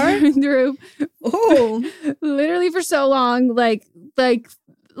 You are? Through oh, literally for so long, like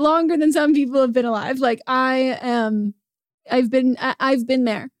longer than some people have been alive. Like I've been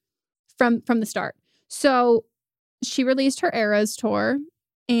there from the start. So she released her Eras tour,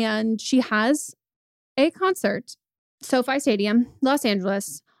 and she has a concert, SoFi Stadium, Los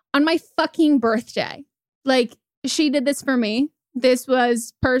Angeles, on my fucking birthday. Like, she did this for me. This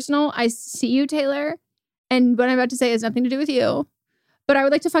was personal. I see you, Taylor. And what I'm about to say has nothing to do with you. But I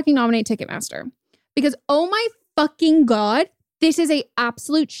would like to fucking nominate Ticketmaster. Because, oh my fucking God, this is a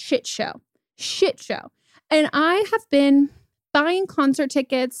absolute shit show. Shit show. And I have been buying concert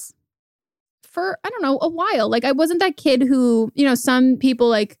tickets for, I don't know, a while. Like, I wasn't that kid who, you know, some people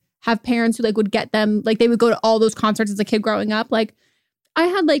like have parents who like would get them, like they would go to all those concerts as a kid growing up. Like, I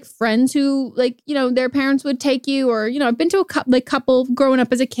had like friends who like, you know, their parents would take you, or, you know, I've been to a couple growing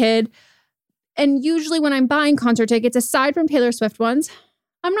up as a kid. And usually when I'm buying concert tickets, aside from Taylor Swift ones,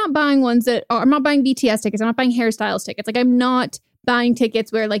 I'm not buying BTS tickets. I'm not buying hairstyles tickets. Like, I'm not buying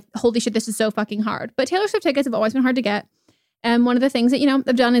tickets where like, holy shit, this is so fucking hard. But Taylor Swift tickets have always been hard to get. And one of the things that, you know,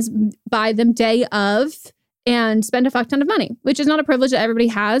 I've done is buy them day of and spend a fuck ton of money, which is not a privilege that everybody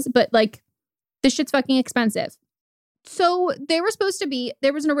has, but like, this shit's fucking expensive. So there was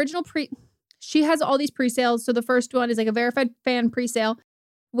an original she has all these pre-sales. So the first one is like a verified fan pre-sale,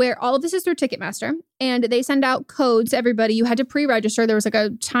 where all of this is through Ticketmaster, and they send out codes to everybody. You had to pre-register. There was like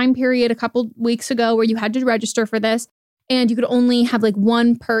a time period a couple weeks ago where you had to register for this, and you could only have like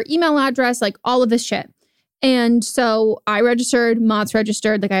one per email address, like all of this shit. And so I registered, Mott's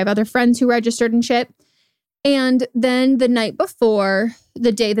registered, like I have other friends who registered and shit. And then the night before,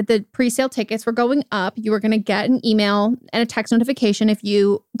 the day that the pre-sale tickets were going up, you were going to get an email and a text notification if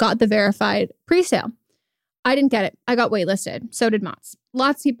you got the verified pre-sale. I didn't get it. I got waitlisted. So did Mott's.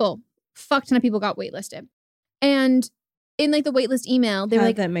 Lots of people, fuck ton of people got waitlisted. And in like the waitlist email, they were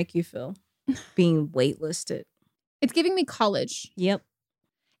like, how did that make you feel? Being waitlisted. It's giving me college. Yep.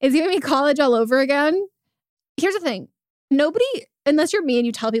 It's giving me college all over again. Here's the thing. Nobody, unless you're me and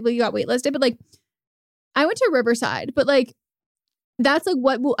you tell people you got waitlisted, but like, I went to Riverside, but like, that's like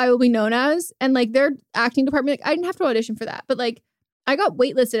what I will be known as. And like their acting department, like I didn't have to audition for that, but like I got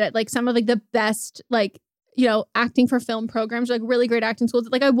waitlisted at like some of like the best, like, you know, acting for film programs, like really great acting schools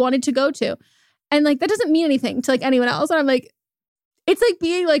that like I wanted to go to. And like, that doesn't mean anything to like anyone else. And I'm like, it's like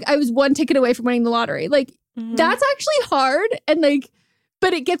being like, I was one ticket away from winning the lottery. Like that's actually hard. And like,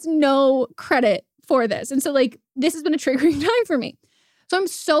 but it gets no credit for this. And so like, this has been a triggering time for me. So I'm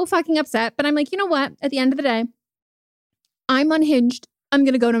so fucking upset, but I'm like, you know what? At the end of the day, I'm unhinged. I'm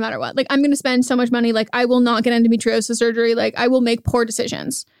going to go no matter what. Like, I'm going to spend so much money. Like, I will not get endometriosis surgery. Like, I will make poor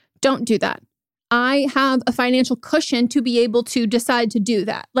decisions. Don't do that. I have a financial cushion to be able to decide to do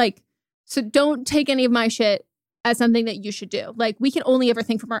that. Like, so don't take any of my shit as something that you should do. Like, we can only ever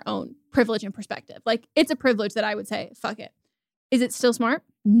think from our own privilege and perspective. Like, it's a privilege that I would say, fuck it. Is it still smart?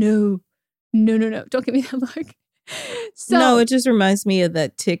 No. Don't give me that look. So, no, it just reminds me of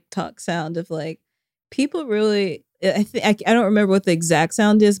that TikTok sound of like, people really, I don't remember what the exact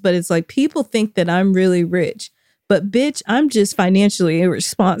sound is, but it's like, people think that I'm really rich, but bitch, I'm just financially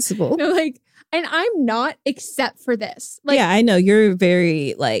irresponsible. No, like, and I'm not, except for this. Like, yeah, I know you're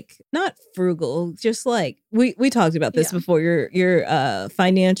very like, not frugal, just like, we talked about this before. You're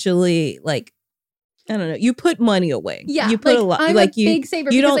financially like, I don't know. You put money away. Yeah, you put a lot. I'm like a big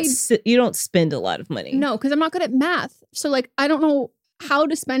saver. You don't spend a lot of money. No, because I'm not good at math. So like, I don't know how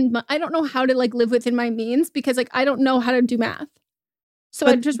to spend. I don't know how to like live within my means because like I don't know how to do math. So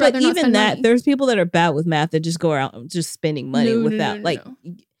I'd just rather not spend money. There's people that are bad with math that just go around just spending money without like.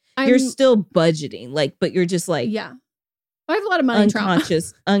 You're still budgeting, like, but you're just like, yeah. I have a lot of money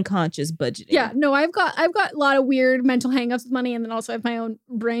unconscious budgeting. Yeah, no, I've got a lot of weird mental hangups with money, and then also I have my own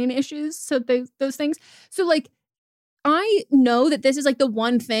brain issues. So those things. So like, I know that this is like the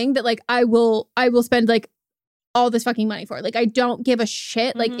one thing that like I will spend like all this fucking money for. Like I don't give a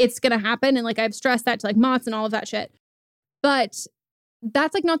shit. Like it's gonna happen, and like I've stressed that to like Mott's and all of that shit. But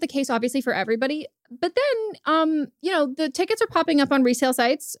that's like not the case, obviously, for everybody. But then, the tickets are popping up on resale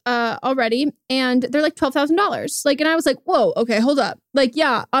sites already, and they're like $12,000. Like, and I was like, whoa, okay, hold up. Like,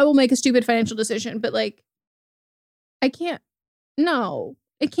 yeah, I will make a stupid financial decision, but like, I can't. No,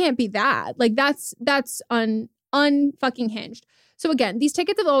 it can't be that. Like, that's unfucking hinged. So again, these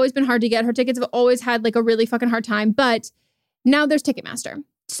tickets have always been hard to get. Her tickets have always had like a really fucking hard time, but now there's Ticketmaster.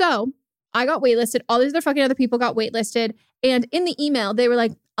 So I got waitlisted. All these other people got waitlisted. And in the email, they were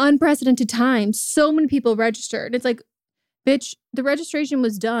like, unprecedented time. So many people registered. It's like, bitch, the registration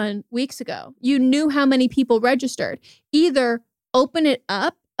was done weeks ago. You knew how many people registered. Either open it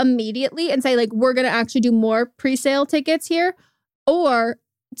up immediately and say, like, we're going to actually do more pre-sale tickets here, or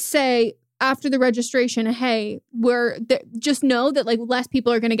say after the registration, hey, just know that like less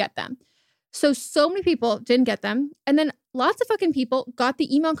people are going to get them. So many people didn't get them. And then lots of fucking people got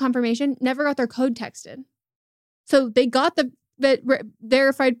the email confirmation, never got their code texted. So they got the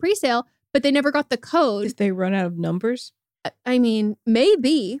verified presale, but they never got the code. Did they run out of numbers? I mean,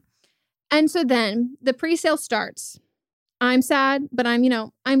 maybe. And so then the presale starts. I'm sad, but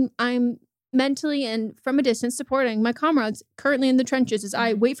I'm mentally and from a distance supporting my comrades currently in the trenches as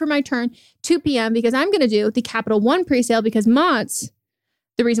I wait for my turn, 2 p.m. because I'm going to do the Capital One presale because Mott's,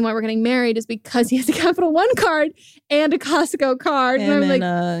 the reason why we're getting married is because he has a Capital One card and a Costco card. And I'm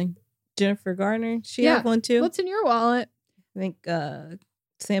like, Jennifer Garner, she have one too. What's in your wallet? I think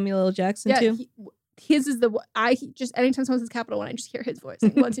Samuel L. Jackson too. His is just anytime someone says Capital One, I just hear his voice.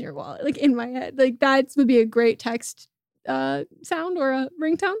 Like, what's in your wallet? Like in my head. Like that would be a great text sound or a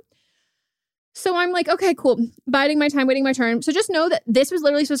ringtone. So I'm like, okay, cool. Biding my time, waiting my turn. So just know that this was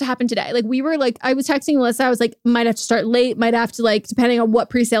literally supposed to happen today. Like we were like, I was texting Melissa. I was like, might have to start late. Might have to like, depending on what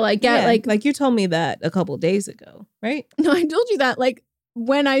presale I get. Yeah, like you told me that a couple of days ago, right? No, I told you that like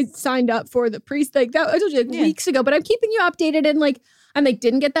when I signed up for the like that. I told you like weeks ago. But I'm keeping you updated and like I'm like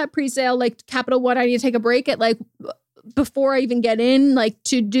didn't get that presale. Like Capital One, I need to take a break at like before I even get in like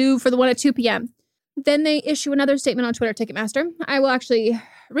to do for the one at 2 p.m. Then they issue another statement on Twitter, Ticketmaster. I will actually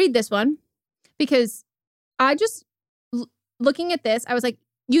read this one. Because I just, looking at this, I was like,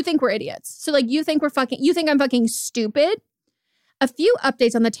 you think we're idiots. So like, you think I'm fucking stupid? A few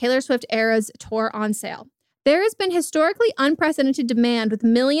updates on the Taylor Swift Eras tour on sale. There has been historically unprecedented demand with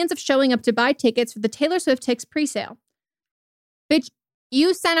millions of showing up to buy tickets for the Taylor Swift Tix presale. Bitch,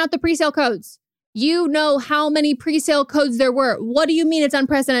 you sent out the presale codes. You know how many presale codes there were. What do you mean it's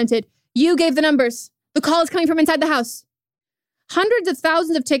unprecedented? You gave the numbers. The call is coming from inside the house. Hundreds of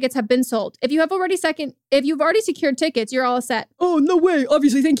thousands of tickets have been sold. If you've already secured tickets, you're all set. Oh, no way.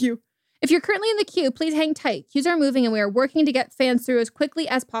 Obviously, thank you. If you're currently in the queue, please hang tight. Queues are moving and we are working to get fans through as quickly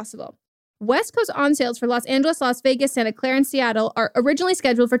as possible. West Coast on sales for Los Angeles, Las Vegas, Santa Clara, and Seattle are originally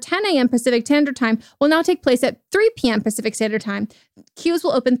scheduled for 10 a.m. Pacific Standard Time, will now take place at 3 p.m. Pacific Standard Time. Queues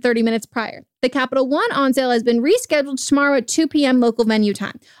will open 30 minutes prior. The Capital One on sale has been rescheduled tomorrow at 2 p.m. local venue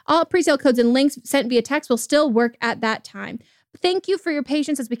time. All presale codes and links sent via text will still work at that time. Thank you for your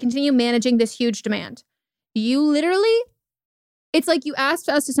patience as we continue managing this huge demand. You literally, it's like you asked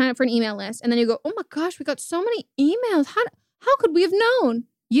us to sign up for an email list and then you go, oh my gosh, we got so many emails. How could we have known?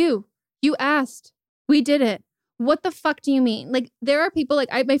 You asked. We did it. What the fuck do you mean? Like there are people like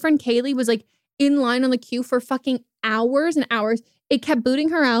my friend Kaylee was like in line on the queue for fucking hours and hours. It kept booting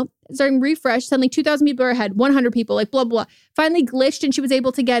her out, starting refresh. Suddenly 2,000 people are ahead, 100 people, like blah, blah, blah. Finally glitched and she was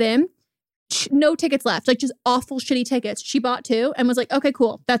able to get in. No tickets left, like just awful shitty tickets. She bought 2 and was like, okay,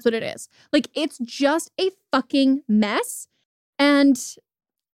 cool. That's what it is. Like, it's just a fucking mess. And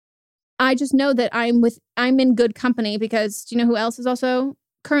I just know that I'm in good company because do you know who else is also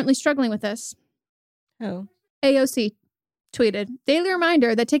currently struggling with this? Oh. AOC tweeted, daily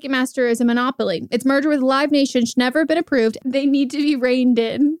reminder that Ticketmaster is a monopoly. Its merger with Live Nation should never have been approved. They need to be reined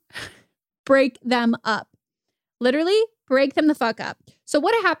in. Break them up. Literally, break them the fuck up. So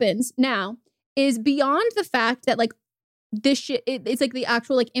what happens now is beyond the fact that like this shit, it's like the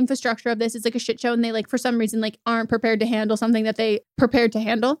actual like infrastructure of this is like a shit show and they like for some reason like aren't prepared to handle something that they prepared to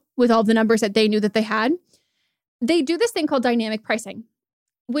handle with all the numbers that they knew that they had. They do this thing called dynamic pricing,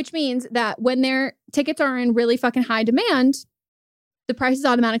 which means that when their tickets are in really fucking high demand, the prices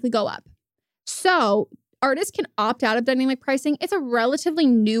automatically go up. So artists can opt out of dynamic pricing. It's a relatively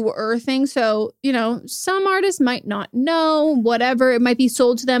newer thing. So, you know, some artists might not know, whatever. It might be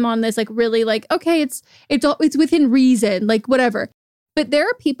sold to them on this like really like, okay, it's within reason, like whatever. But there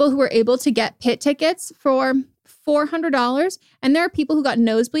are people who are able to get pit tickets for $400 and there are people who got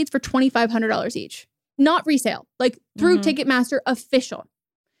nosebleeds for $2,500 each. Not resale, like through Ticketmaster official.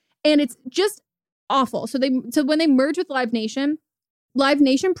 And it's just awful. So when they merged with Live Nation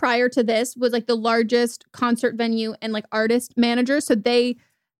prior to this was like the largest concert venue and like artist manager. So they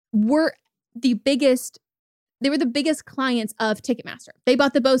were the biggest clients of Ticketmaster. They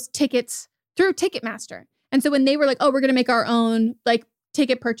bought the most tickets through Ticketmaster. And so when they were like, oh, we're going to make our own like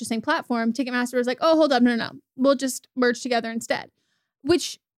ticket purchasing platform, Ticketmaster was like, oh, hold up. No. We'll just merge together instead,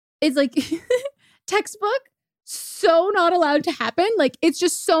 which is like textbook. So not allowed to happen. Like, it's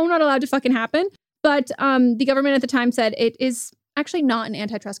just so not allowed to fucking happen. But the government at the time said it is actually not an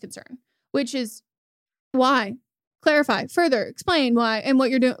antitrust concern, which is why. Clarify further, explain why and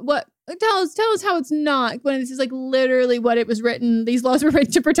what you're doing. Tell us how it's not, when this is like literally what it was written. These laws were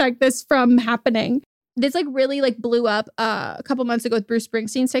written to protect this from happening. This like really like blew up a couple months ago with Bruce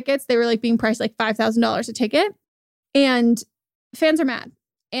Springsteen's tickets. They were like being priced like $5,000 a ticket, and fans are mad.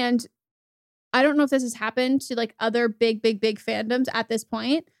 And I don't know if this has happened to like other big fandoms at this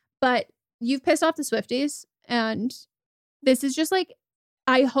point, but you've pissed off the Swifties, and this is just like,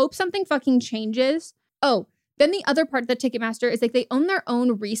 I hope something fucking changes. Oh, then the other part of the Ticketmaster is like they own their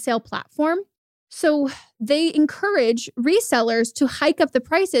own resale platform. So they encourage resellers to hike up the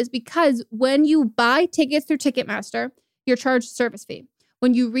prices, because when you buy tickets through Ticketmaster, you're charged a service fee.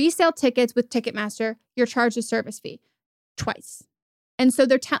 When you resell tickets with Ticketmaster, you're charged a service fee twice. And so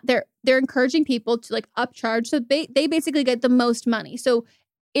they're encouraging people to like upcharge. So they basically get the most money. So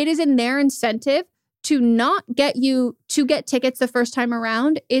it is in their incentive to not get you to get tickets the first time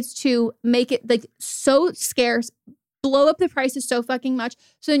around. It's to make it like so scarce, blow up the prices so fucking much.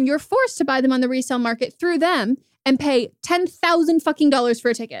 So then you're forced to buy them on the resale market through them and pay $10,000 fucking dollars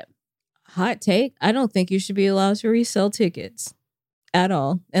for a ticket. Hot take. I don't think you should be allowed to resell tickets at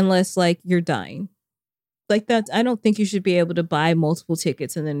all, unless like you're dying. Like that, I don't think you should be able to buy multiple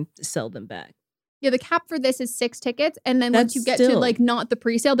tickets and then sell them back. Yeah, the cap for this is 6 tickets. And then once you get to like not the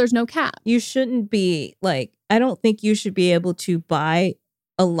pre-sale, there's no cap. You shouldn't be like, I don't think you should be able to buy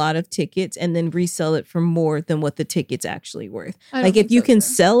a lot of tickets and then resell it for more than what the ticket's actually worth. Like if you can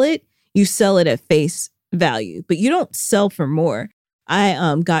sell it, you sell it at face value, but you don't sell for more.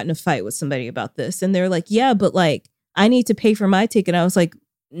 I got in a fight with somebody about this, and they're like, yeah, but like I need to pay for my ticket. I was like,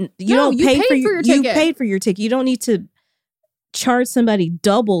 you paid for your ticket. You paid for your ticket. You don't need to charge somebody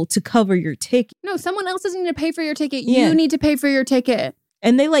double to cover your ticket. No, someone else doesn't need to pay for your ticket. Yeah. You need to pay for your ticket.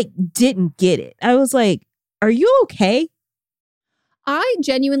 And they like didn't get it. I was like, are you okay? I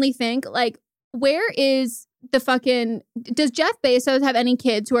genuinely think like, where is the fucking, does Jeff Bezos have any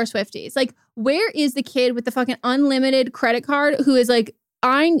kids who are Swifties? Like, where is the kid with the fucking unlimited credit card who is like,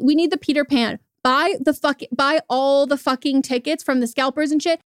 we need the Peter Pan. Buy all the fucking tickets from the scalpers and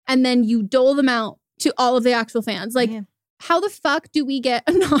shit, and then you dole them out to all of the actual fans. Like, how the fuck do we get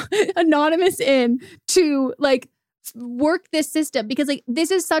anonymous in to like work this system? Because like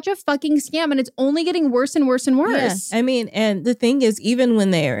this is such a fucking scam, and it's only getting worse and worse and worse. Yeah. I mean, and the thing is, even when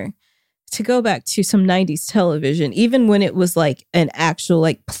they're, to go back to some 90s television, even when it was like an actual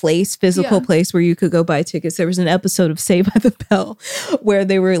like place, physical place where you could go buy tickets, there was an episode of Saved by the Bell where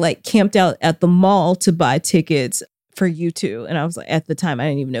they were like camped out at the mall to buy tickets for U2. And I was like, at the time, I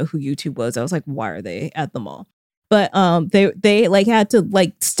didn't even know who U2 was. I was like, why are they at the mall? But they like had to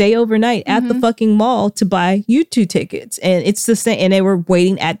like stay overnight at the fucking mall to buy U2 tickets. And it's the same. And they were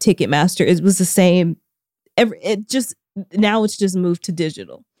waiting at Ticketmaster. It was the same. Now it's just moved to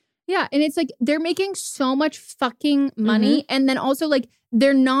digital. Yeah. And it's like they're making so much fucking money. And then also like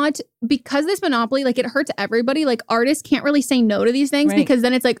they're not, because this monopoly, like it hurts everybody. Like artists can't really say no to these things because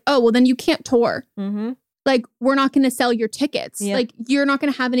then it's like, oh, well, then you can't tour. Like we're not going to sell your tickets. Like you're not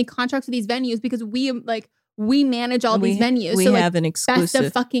going to have any contracts with these venues because we manage all these venues. We so have like, an exclusive. Best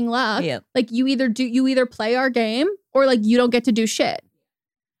of fucking luck. Like you either play our game or like you don't get to do shit.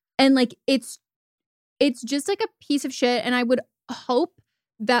 And like it's just like a piece of shit. And I would hope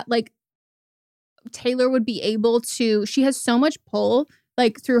that like Taylor would be able to, she has so much pull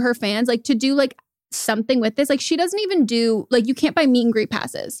like through her fans, like to do like something with this. Like she doesn't even do, like you can't buy meet and greet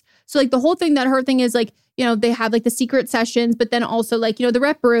passes. So like the whole thing, that her thing is like, you know, they have like the secret sessions, but then also like, you know, the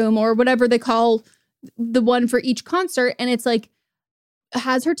rep room or whatever they call the one for each concert. And it's like,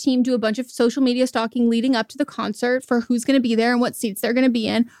 has her team do a bunch of social media stalking leading up to the concert for who's going to be there and what seats they're going to be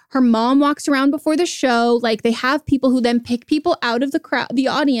in. Her mom walks around before the show. Like they have people who then pick people out of the crowd, the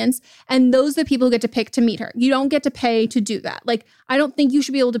audience, and those are the people who get to pick to meet her. You don't get to pay to do that. Like, I don't think you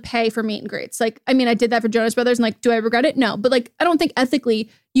should be able to pay for meet and greets. Like, I mean, I did that for Jonas Brothers and like, do I regret it? No. But like, I don't think ethically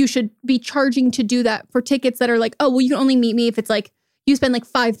you should be charging to do that for tickets that are like, oh, well, you can only meet me if it's like, you spend like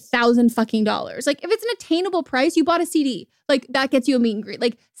 $5,000 fucking dollars. Like if it's an attainable price, you bought a CD, like that gets you a meet and greet,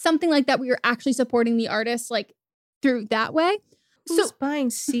 like something like that where you're actually supporting the artist like through that way. Who's buying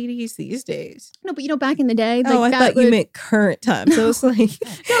CDs these days? No, but back in the day, like, I thought you meant current time. So it's like,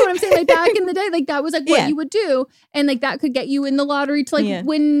 no, what I'm saying, like, back in the day, like, that was like what you would do, and like that could get you in the lottery to like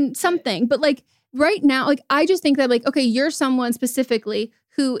win something. But like right now, like, I just think that like, okay, you're someone specifically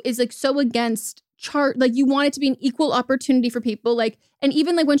who is like so against like, you want it to be an equal opportunity for people, like, and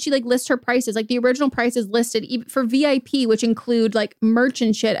even like when she like lists her prices, like the original prices listed even for VIP, which include like merch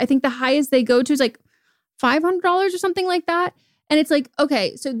and shit, I think the highest they go to is like $500 or something like that. And it's like,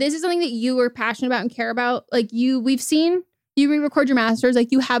 okay, so this is something that you are passionate about and care about. Like we've seen you re-record your masters,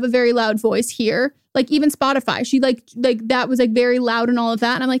 like you have a very loud voice here. Like even Spotify, she like that was like very loud and all of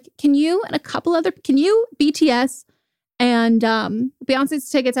that. And I'm like, can you BTS and Beyonce's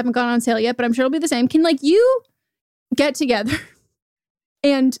tickets haven't gone on sale yet, but I'm sure it'll be the same. Can like you get together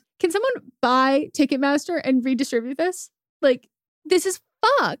and can someone buy Ticketmaster and redistribute this? Like, this is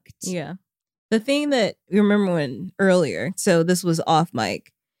fucked. Yeah. The thing that you remember when earlier, so this was off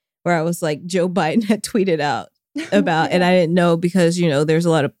mic, where I was like, Joe Biden had tweeted out about, and I didn't know because, there's a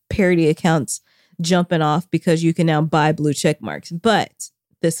lot of parody accounts jumping off because you can now buy blue check marks, but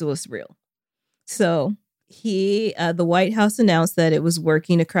this was real. So the White House announced that it was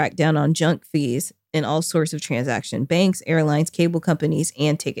working to crack down on junk fees in all sorts of transaction, banks, airlines, cable companies,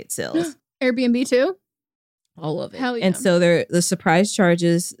 and ticket sales. Airbnb too? All of it. Hell yeah. And so the surprise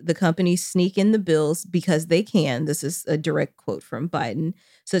charges, the companies sneak in the bills because they can. This is a direct quote from Biden,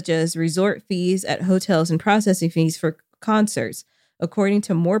 such as resort fees at hotels and processing fees for concerts. According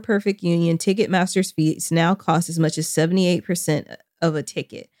to More Perfect Union, Ticketmaster's fees now cost as much as 78% of a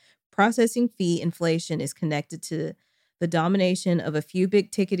ticket. Processing fee inflation is connected to the domination of a few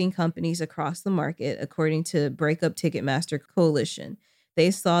big ticketing companies across the market, according to Breakup Ticketmaster Coalition. They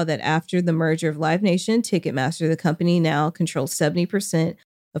saw that after the merger of Live Nation and Ticketmaster, the company now controls 70%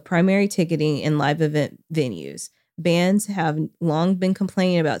 of primary ticketing in live event venues. Bands have long been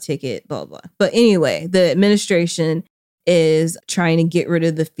complaining about ticket, blah, blah. But anyway, the administration is trying to get rid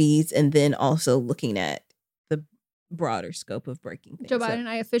of the fees and then also looking at the broader scope of breaking things. Joe Biden,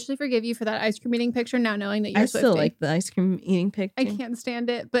 I officially forgive you for that ice cream eating picture now knowing that you're I a Swiftie. still like the ice cream eating picture. I can't stand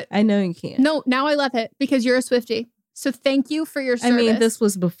it, but I know you can't. No, now I love it because you're a Swiftie. So thank you for your service. I mean, this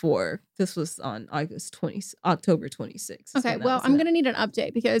was before. This was on October 26th. Okay, well, I'm going to need an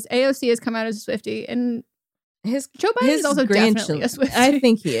update because AOC has come out as a Swiftie and Joe Biden is also definitely a Swiftie. I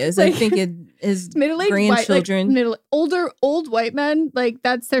think he is. I think his middle-aged grandchildren. White, like old white men, like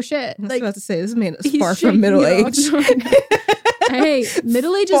that's their shit. I was like, about to say, this man is far from middle age. Hey,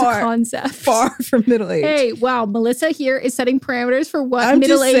 middle age is a concept. Far from middle age. Hey, wow. Melissa here is setting parameters for what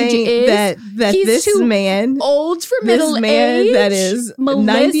middle age is. That He's this too man, old for middle age. This man that is Melissa,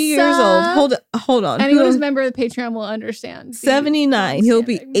 90 years old. Hold on. Anyone who's a member of the Patreon will understand. 79. He'll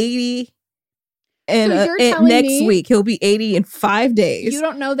be 80. And so next week, he'll be 80 in 5 days. You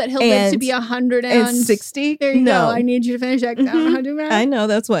don't know that he'll live to be 160? There you go. I need you to finish that down. 100 minutes. I know.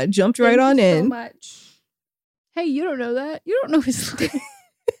 That's why I jumped right on in. So much. Hey, you don't know that. You don't know his life.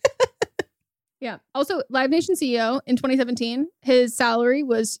 Yeah. Also, Live Nation CEO in 2017, his salary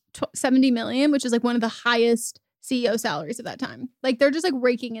was $70 million, which is like one of the highest CEO salaries at that time. Like they're just like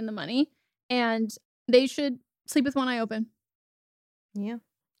raking in the money, and they should sleep with one eye open. Yeah.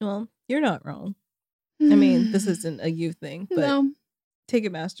 Well, you're not wrong. I mean, this isn't a you thing, but no.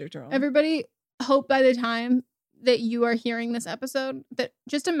 Ticketmaster's wrong. Everybody, hope by the time that you are hearing this episode, that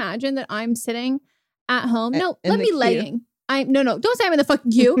just imagine that I'm sitting at home. No, let me laying. No, don't say I'm in the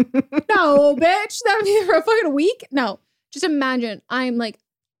fucking queue. No, bitch. That'd be for a fucking week. No, just imagine I'm like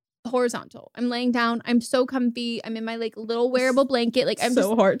horizontal. I'm laying down. I'm so comfy. I'm in my like little wearable blanket. Like I'm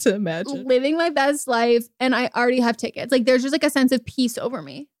so hard to imagine. Living my best life, and I already have tickets. Like there's just like a sense of peace over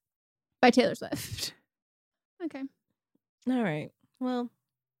me. By Taylor Swift. Okay. All right. Well,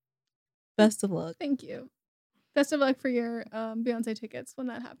 best of luck. Thank you. Best of luck for your Beyonce tickets when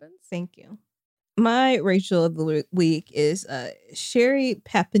that happens. Thank you. My Rachel of the week is Sherry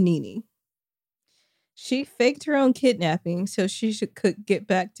Pappanini. She faked her own kidnapping so she could get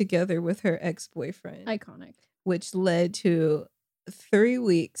back together with her ex-boyfriend. Iconic. Which led to 3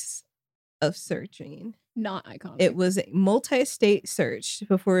 weeks of searching. Not iconic. It was a multi-state search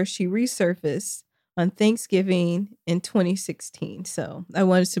before she resurfaced on Thanksgiving in 2016. So I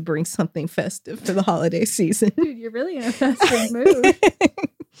wanted to bring something festive for the holiday season. Dude, you're really in a festive mood.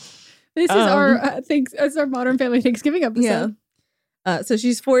 This is our Modern Family Thanksgiving episode. Yeah. So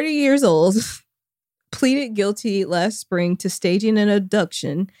she's 40 years old, pleaded guilty last spring to staging an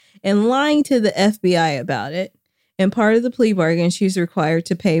abduction and lying to the FBI about it. And part of the plea bargain, she's required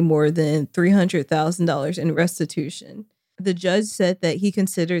to pay more than $300,000 in restitution. The judge said that he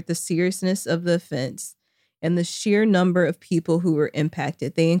considered the seriousness of the offense and the sheer number of people who were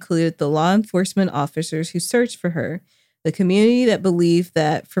impacted. They included the law enforcement officers who searched for her, the community that believed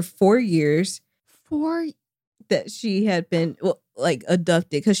that for 4 years that she had been abducted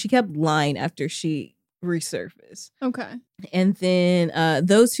because she kept lying after she resurfaced. Okay. And then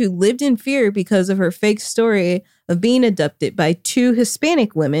those who lived in fear because of her fake story of being abducted by 2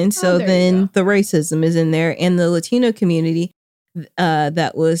 Hispanic women. So then the racism is in there, and the Latino community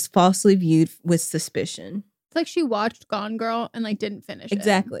that was falsely viewed with suspicion. It's like she watched Gone Girl and didn't finish it.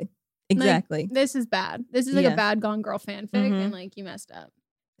 Exactly. Like, this is bad. This is a bad Gone Girl fanfic, and you messed up.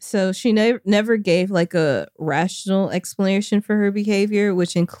 So she never gave a rational explanation for her behavior,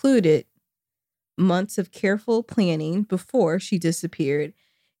 which included months of careful planning before she disappeared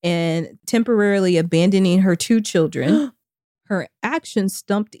and temporarily abandoning her 2 children. Her actions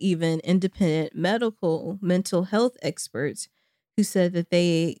stumped even independent mental health experts who said that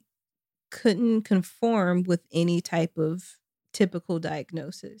they couldn't conform with any type of typical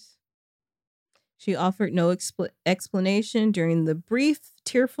diagnosis. She offered no explanation during the brief,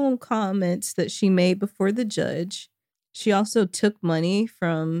 tearful comments that she made before the judge. She also took money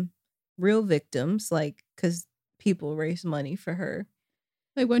from real victims, because people raised money for her.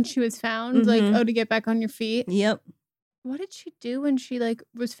 When she was found, to get back on your feet? Yep. What did she do when she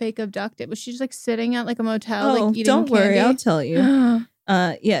was fake abducted? Was she just sitting at a motel eating don't candy? Worry, I'll tell you.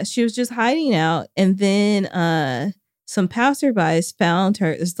 Yeah, she was just hiding out, and then some passerbys found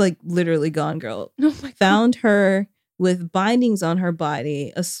her. It's literally Gone Girl. Oh my God. Found her with bindings on her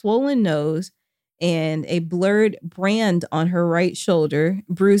body, a swollen nose, and a blurred brand on her right shoulder,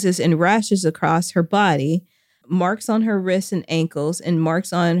 bruises and rashes across her body, marks on her wrists and ankles, and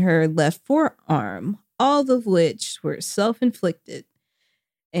marks on her left forearm, all of which were self-inflicted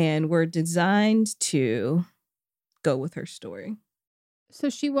and were designed to go with her story. So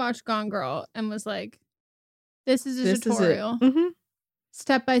she watched Gone Girl and was like, this is a tutorial.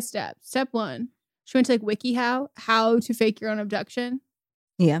 Step by step. Step 1. She went to WikiHow, how to fake your own abduction.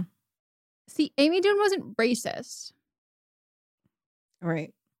 Yeah. See, Amy Dunn wasn't racist.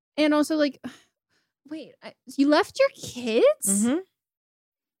 Right. And also wait, you left your kids?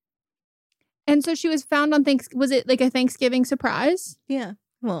 And so she was found on was it a Thanksgiving surprise? Yeah.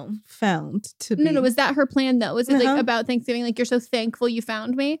 Well, found to be. No, was that her plan though? Was it about Thanksgiving? You're so thankful you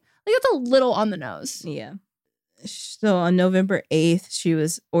found me? That's a little on the nose. Yeah. So on November 8th, she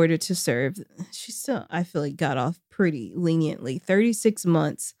was ordered to serve. She still, I feel got off pretty leniently. 36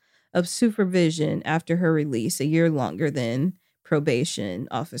 months of supervision after her release, a year longer than probation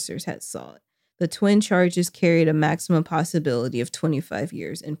officers had sought. The twin charges carried a maximum possibility of 25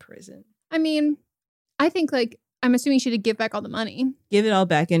 years in prison. I mean, I think I'm assuming she did give back all the money. Give it all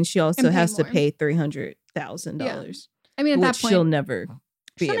back, and she also has more. to pay $300,000. Yeah. I mean, at that point, she'll never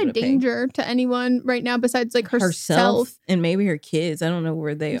be she's able not a to danger to anyone right now besides herself and maybe her kids. I don't know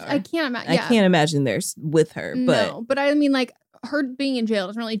where they are. I can't imagine. I can't imagine they're with her. But no, but I mean, her being in jail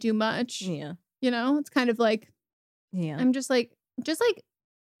doesn't really do much. Yeah, it's kind of yeah. I'm just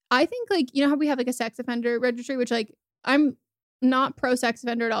I think how we have a sex offender registry, which I'm not pro sex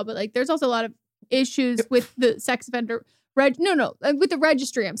offender at all, but there's also a lot of issues with the sex offender with the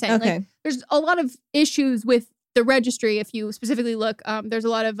registry. I'm saying there's a lot of issues with the registry. If you specifically look, there's a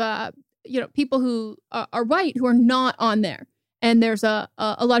lot of people who are white who are not on there, and there's a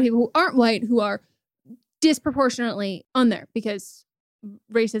lot of people who aren't white who are disproportionately on there because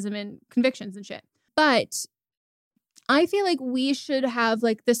racism and convictions and shit. But I feel we should have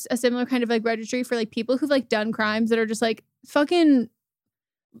a similar kind of registry for people who've done crimes that are just fucking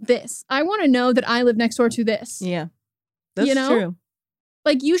this. I want to know that I live next door to this. Yeah, that's true.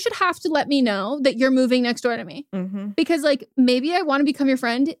 You should have to let me know that you're moving next door to me. Because maybe I want to become your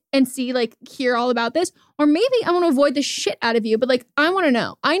friend and see hear all about this, or maybe I want to avoid the shit out of you. But I want to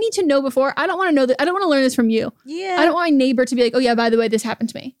know. I need to know before. I don't want to know that. I don't want to learn this from you. Yeah. I don't want my neighbor to be oh yeah, by the way, this happened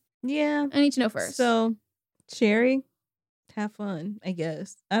to me. Yeah. I need to know first. So, Sherry, have fun, I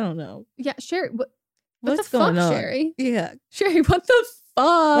guess. I don't know. Yeah, Sherry. What's the going fuck, on? Sherry? Yeah. Sherry, what the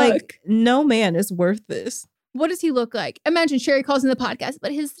fuck? No man is worth this. What does he look like? Imagine Sherry calls in the podcast,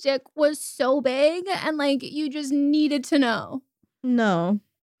 but his dick was so big and you just needed to know. No.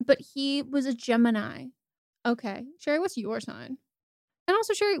 But he was a Gemini. Okay. Sherry, what's your sign? And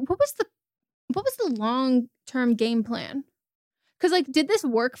also, Sherry, what was the long-term game plan? Because did this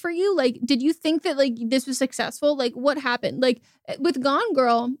work for you? Did you think that this was successful? What happened? With Gone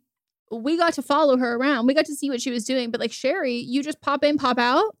Girl, we got to follow her around. We got to see what she was doing. But Sherry, you just pop in, pop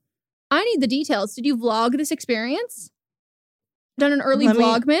out. I need the details. Did you vlog this experience? Done an early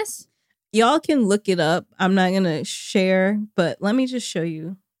Vlogmas? Y'all can look it up. I'm not going to share, but let me just show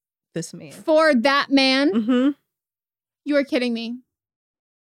you this man. For that man? Mm-hmm. You are kidding me.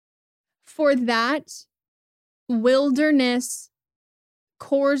 For that wilderness,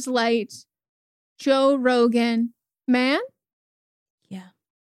 Coors Light, Joe Rogan man? Yeah.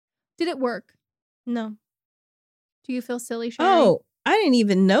 Did it work? No. Do you feel silly, Sherry? Oh, I didn't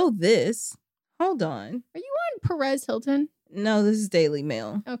even know this. Hold on. Are you on Perez Hilton? No, this is Daily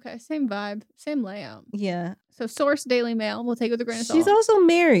Mail. Okay, same vibe, same layout. Yeah. So source Daily Mail. We'll take it with a grain of salt. She's also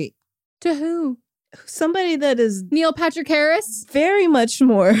married. To who? Somebody that is Neil Patrick Harris. Very much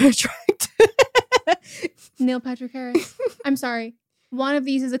more attractive. Neil Patrick Harris. I'm sorry. One of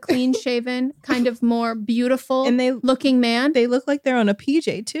these is a clean-shaven, kind of more beautiful and they looking man. They look like they're on a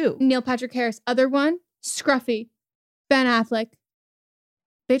PJ too. Neil Patrick Harris. Other one, scruffy. Ben Affleck.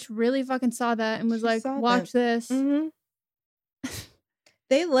 Bitch really fucking saw that and was like, watch this. Mm-hmm.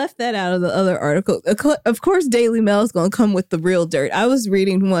 They left that out of the other article. Of course, Daily Mail is going to come with the real dirt. I was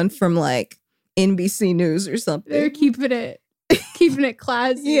reading one from like NBC News or something. They're keeping it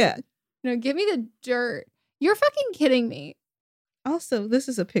classy. Yeah. No, give me the dirt. You're fucking kidding me. Also, this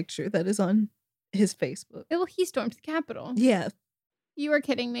is a picture that is on his Facebook. Well, he stormed the Capitol. Yeah. You are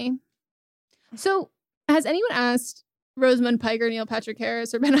kidding me. So, has anyone asked Rosamund Pike or Neil Patrick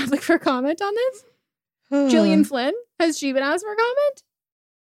Harris or Ben Affleck for a comment on this? Gillian Flynn? Has she been asked for a comment?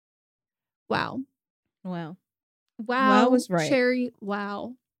 Wow. Wow was right. Sherry,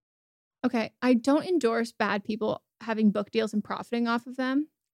 wow. Okay, I don't endorse bad people having book deals and profiting off of them.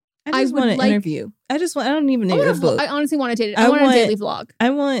 I just want an interview. I don't even need a book. I honestly want to date it. I want a daily vlog. I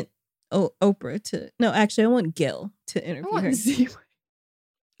want Oprah to... No, actually, I want Gail to interview her.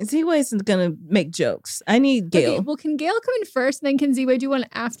 Z-Way isn't going to make jokes. I need Gail. Okay, well, can Gail come in first and then can Z-Way do one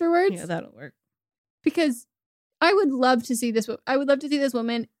afterwards? Yeah, that'll work. Because I would love to see this. I would love to see this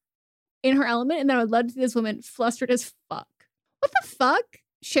woman in her element, and then I would love to see this woman flustered as fuck. What the fuck,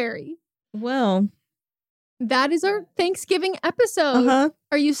 Sherry? Well, that is our Thanksgiving episode. Uh-huh.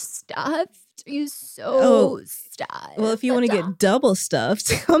 Are you stuffed? Are you so stuffed? Well, if you want to get double stuffed,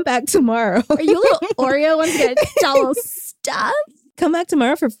 come back tomorrow. Are you a little Oreo want to get double stuffed? Come back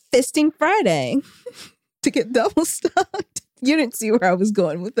tomorrow for Fisting Friday to get double stuffed. You didn't see where I was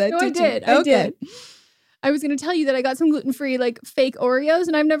going with that, No, did I did. you? I did. I was going to tell you that I got some gluten-free, like, fake Oreos,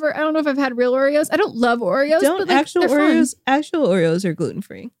 and I don't know if I've had real Oreos. I don't love Oreos, but, like, actual Oreos. Actual Oreos are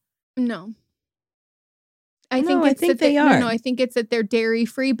gluten-free. No. I think they are. No, I think it's that they're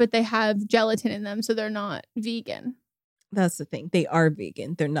dairy-free, but they have gelatin in them, so they're not vegan. That's the thing. They are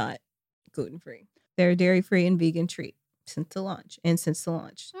vegan. They're not gluten-free. They're a dairy-free and vegan treat since the launch.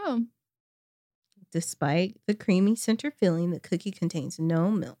 Oh. Despite the creamy center filling, the cookie contains no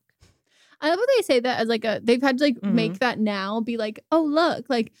milk. I love how they say that as like they've had to like make that now be like, oh, look,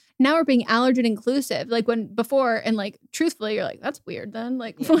 like now we're being allergen inclusive. Like when before, and like truthfully, you're like, that's weird then.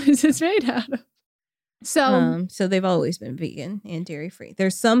 Like, what is this made out of? So they've always been vegan and dairy free.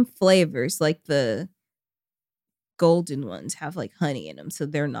 There's some flavors like the golden ones have like honey in them. So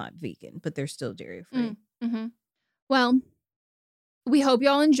they're not vegan, but they're still dairy free. Mm-hmm. Well, we hope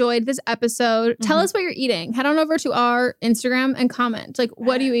y'all enjoyed this episode. Tell us what you're eating. Head on over to our Instagram and comment. Like,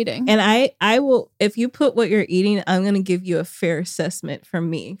 what are you eating? And I will, if you put what you're eating, I'm going to give you a fair assessment from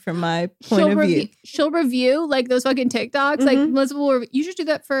my point of view. She'll review like those fucking TikToks. Like Melissa will you should do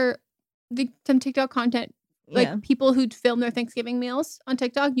that for some TikTok content. Like people who film their Thanksgiving meals on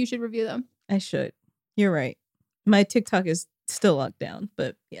TikTok, you should review them. I should. You're right. My TikTok is still locked down,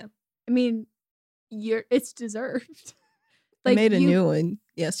 but yeah. I mean, it's deserved. Like I made a new one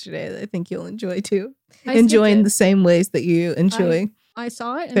yesterday that I think you'll enjoy too. Enjoying the same ways that you enjoy. I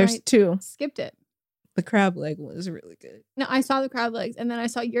saw it. And There's two. Skipped it. The crab leg one is really good. No, I saw the crab legs and then I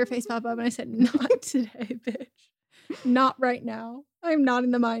saw your face pop up and I said, not today, bitch. Not right now. I'm not in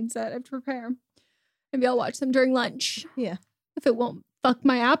the mindset. I have to prepare. Maybe I'll watch them during lunch. Yeah. If it won't fuck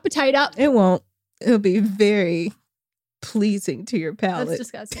my appetite up. It won't. It'll be very pleasing to your palate. That's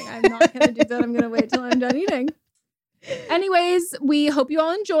disgusting. I'm not going to do that. I'm going to wait till I'm done eating. Anyways, we hope you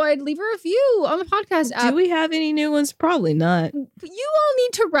all enjoyed. Leave a review on the podcast app. Do we have any new ones? Probably not. You all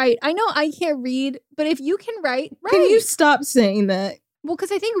need to write. I know I can't read, but if you can write. Can you stop saying that? Well,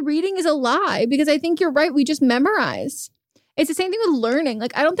 because I think reading is a lie. Because I think you're right. We just memorize. It's the same thing with learning.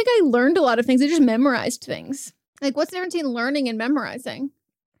 Like, I don't think I learned a lot of things. I just memorized things. Like, what's the difference between learning and memorizing?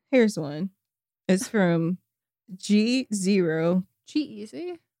 Here's one. It's from G0.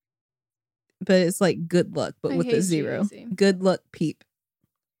 G-Easy? But it's like good luck, but with a zero. G-Easy. Good luck, peep.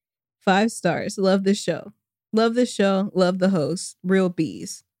 5 stars. Love this show. Love this show. Love the host. Real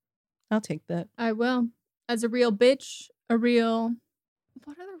bees. I'll take that. I will. As a real bitch, a real...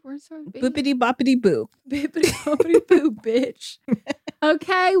 What other words are Boopity boppity boo. Bippity boppity boo, bitch.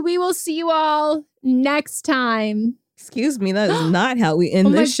 Okay, we will see you all next time. Excuse me, that is not how we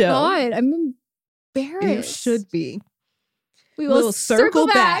end this show. Oh my God, I'm embarrassed. It should be. We will circle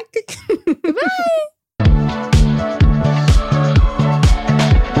back. Goodbye.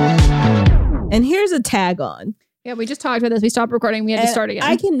 And here's a tag on. Yeah, we just talked about this. We stopped recording. We had to start again.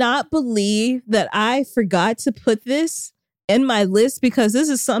 I cannot believe that I forgot to put this in my list because this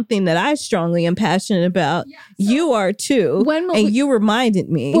is something that I strongly am passionate about. Yeah, so you are too. You reminded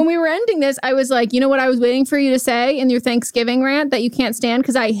me. When we were ending this, I was like, you know what I was waiting for you to say in your Thanksgiving rant that you can't stand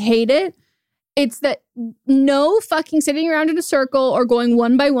because I hate it? It's that no fucking sitting around in a circle or going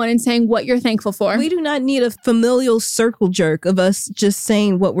one by one and saying what you're thankful for. We do not need a familial circle jerk of us just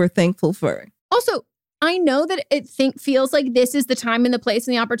saying what we're thankful for. Also, I know that it feels like this is the time and the place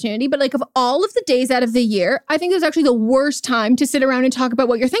and the opportunity, but like of all of the days out of the year, I think it's actually the worst time to sit around and talk about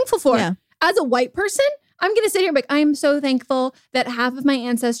what you're thankful for. Yeah. As a white person, I'm going to sit here and be like, I am so thankful that half of my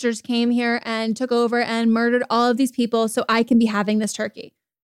ancestors came here and took over and murdered all of these people so I can be having this turkey.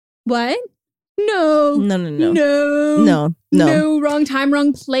 What? No. No. Wrong time,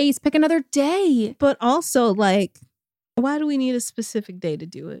 wrong place. Pick another day. But also, like, why do we need a specific day to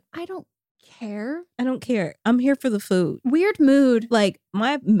do it? I don't care. I don't care. I'm here for the food. Weird mood. Like,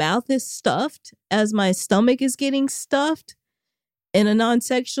 my mouth is stuffed as my stomach is getting stuffed in a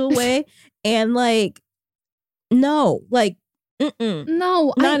non-sexual way. And like, no, like,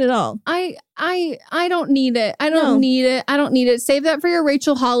 no, not at all. I don't need it. I don't need it. I don't need it. Save that for your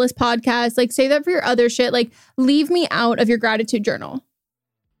Rachel Hollis podcast. Like, save that for your other shit. Like, leave me out of your gratitude journal.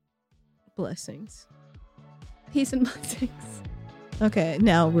 Blessings. Peace and blessings. Okay,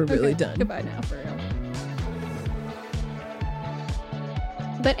 now we're really done. Goodbye now, for real.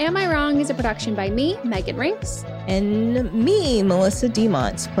 But Am I Wrong is a production by me, Megan Rinks. And me, Melissa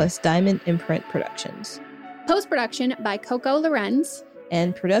DeMonts, plus Diamond Imprint Productions. Post-production by Coco Lorenz.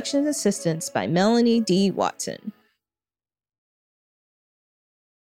 And production assistance by Melanie D. Watson.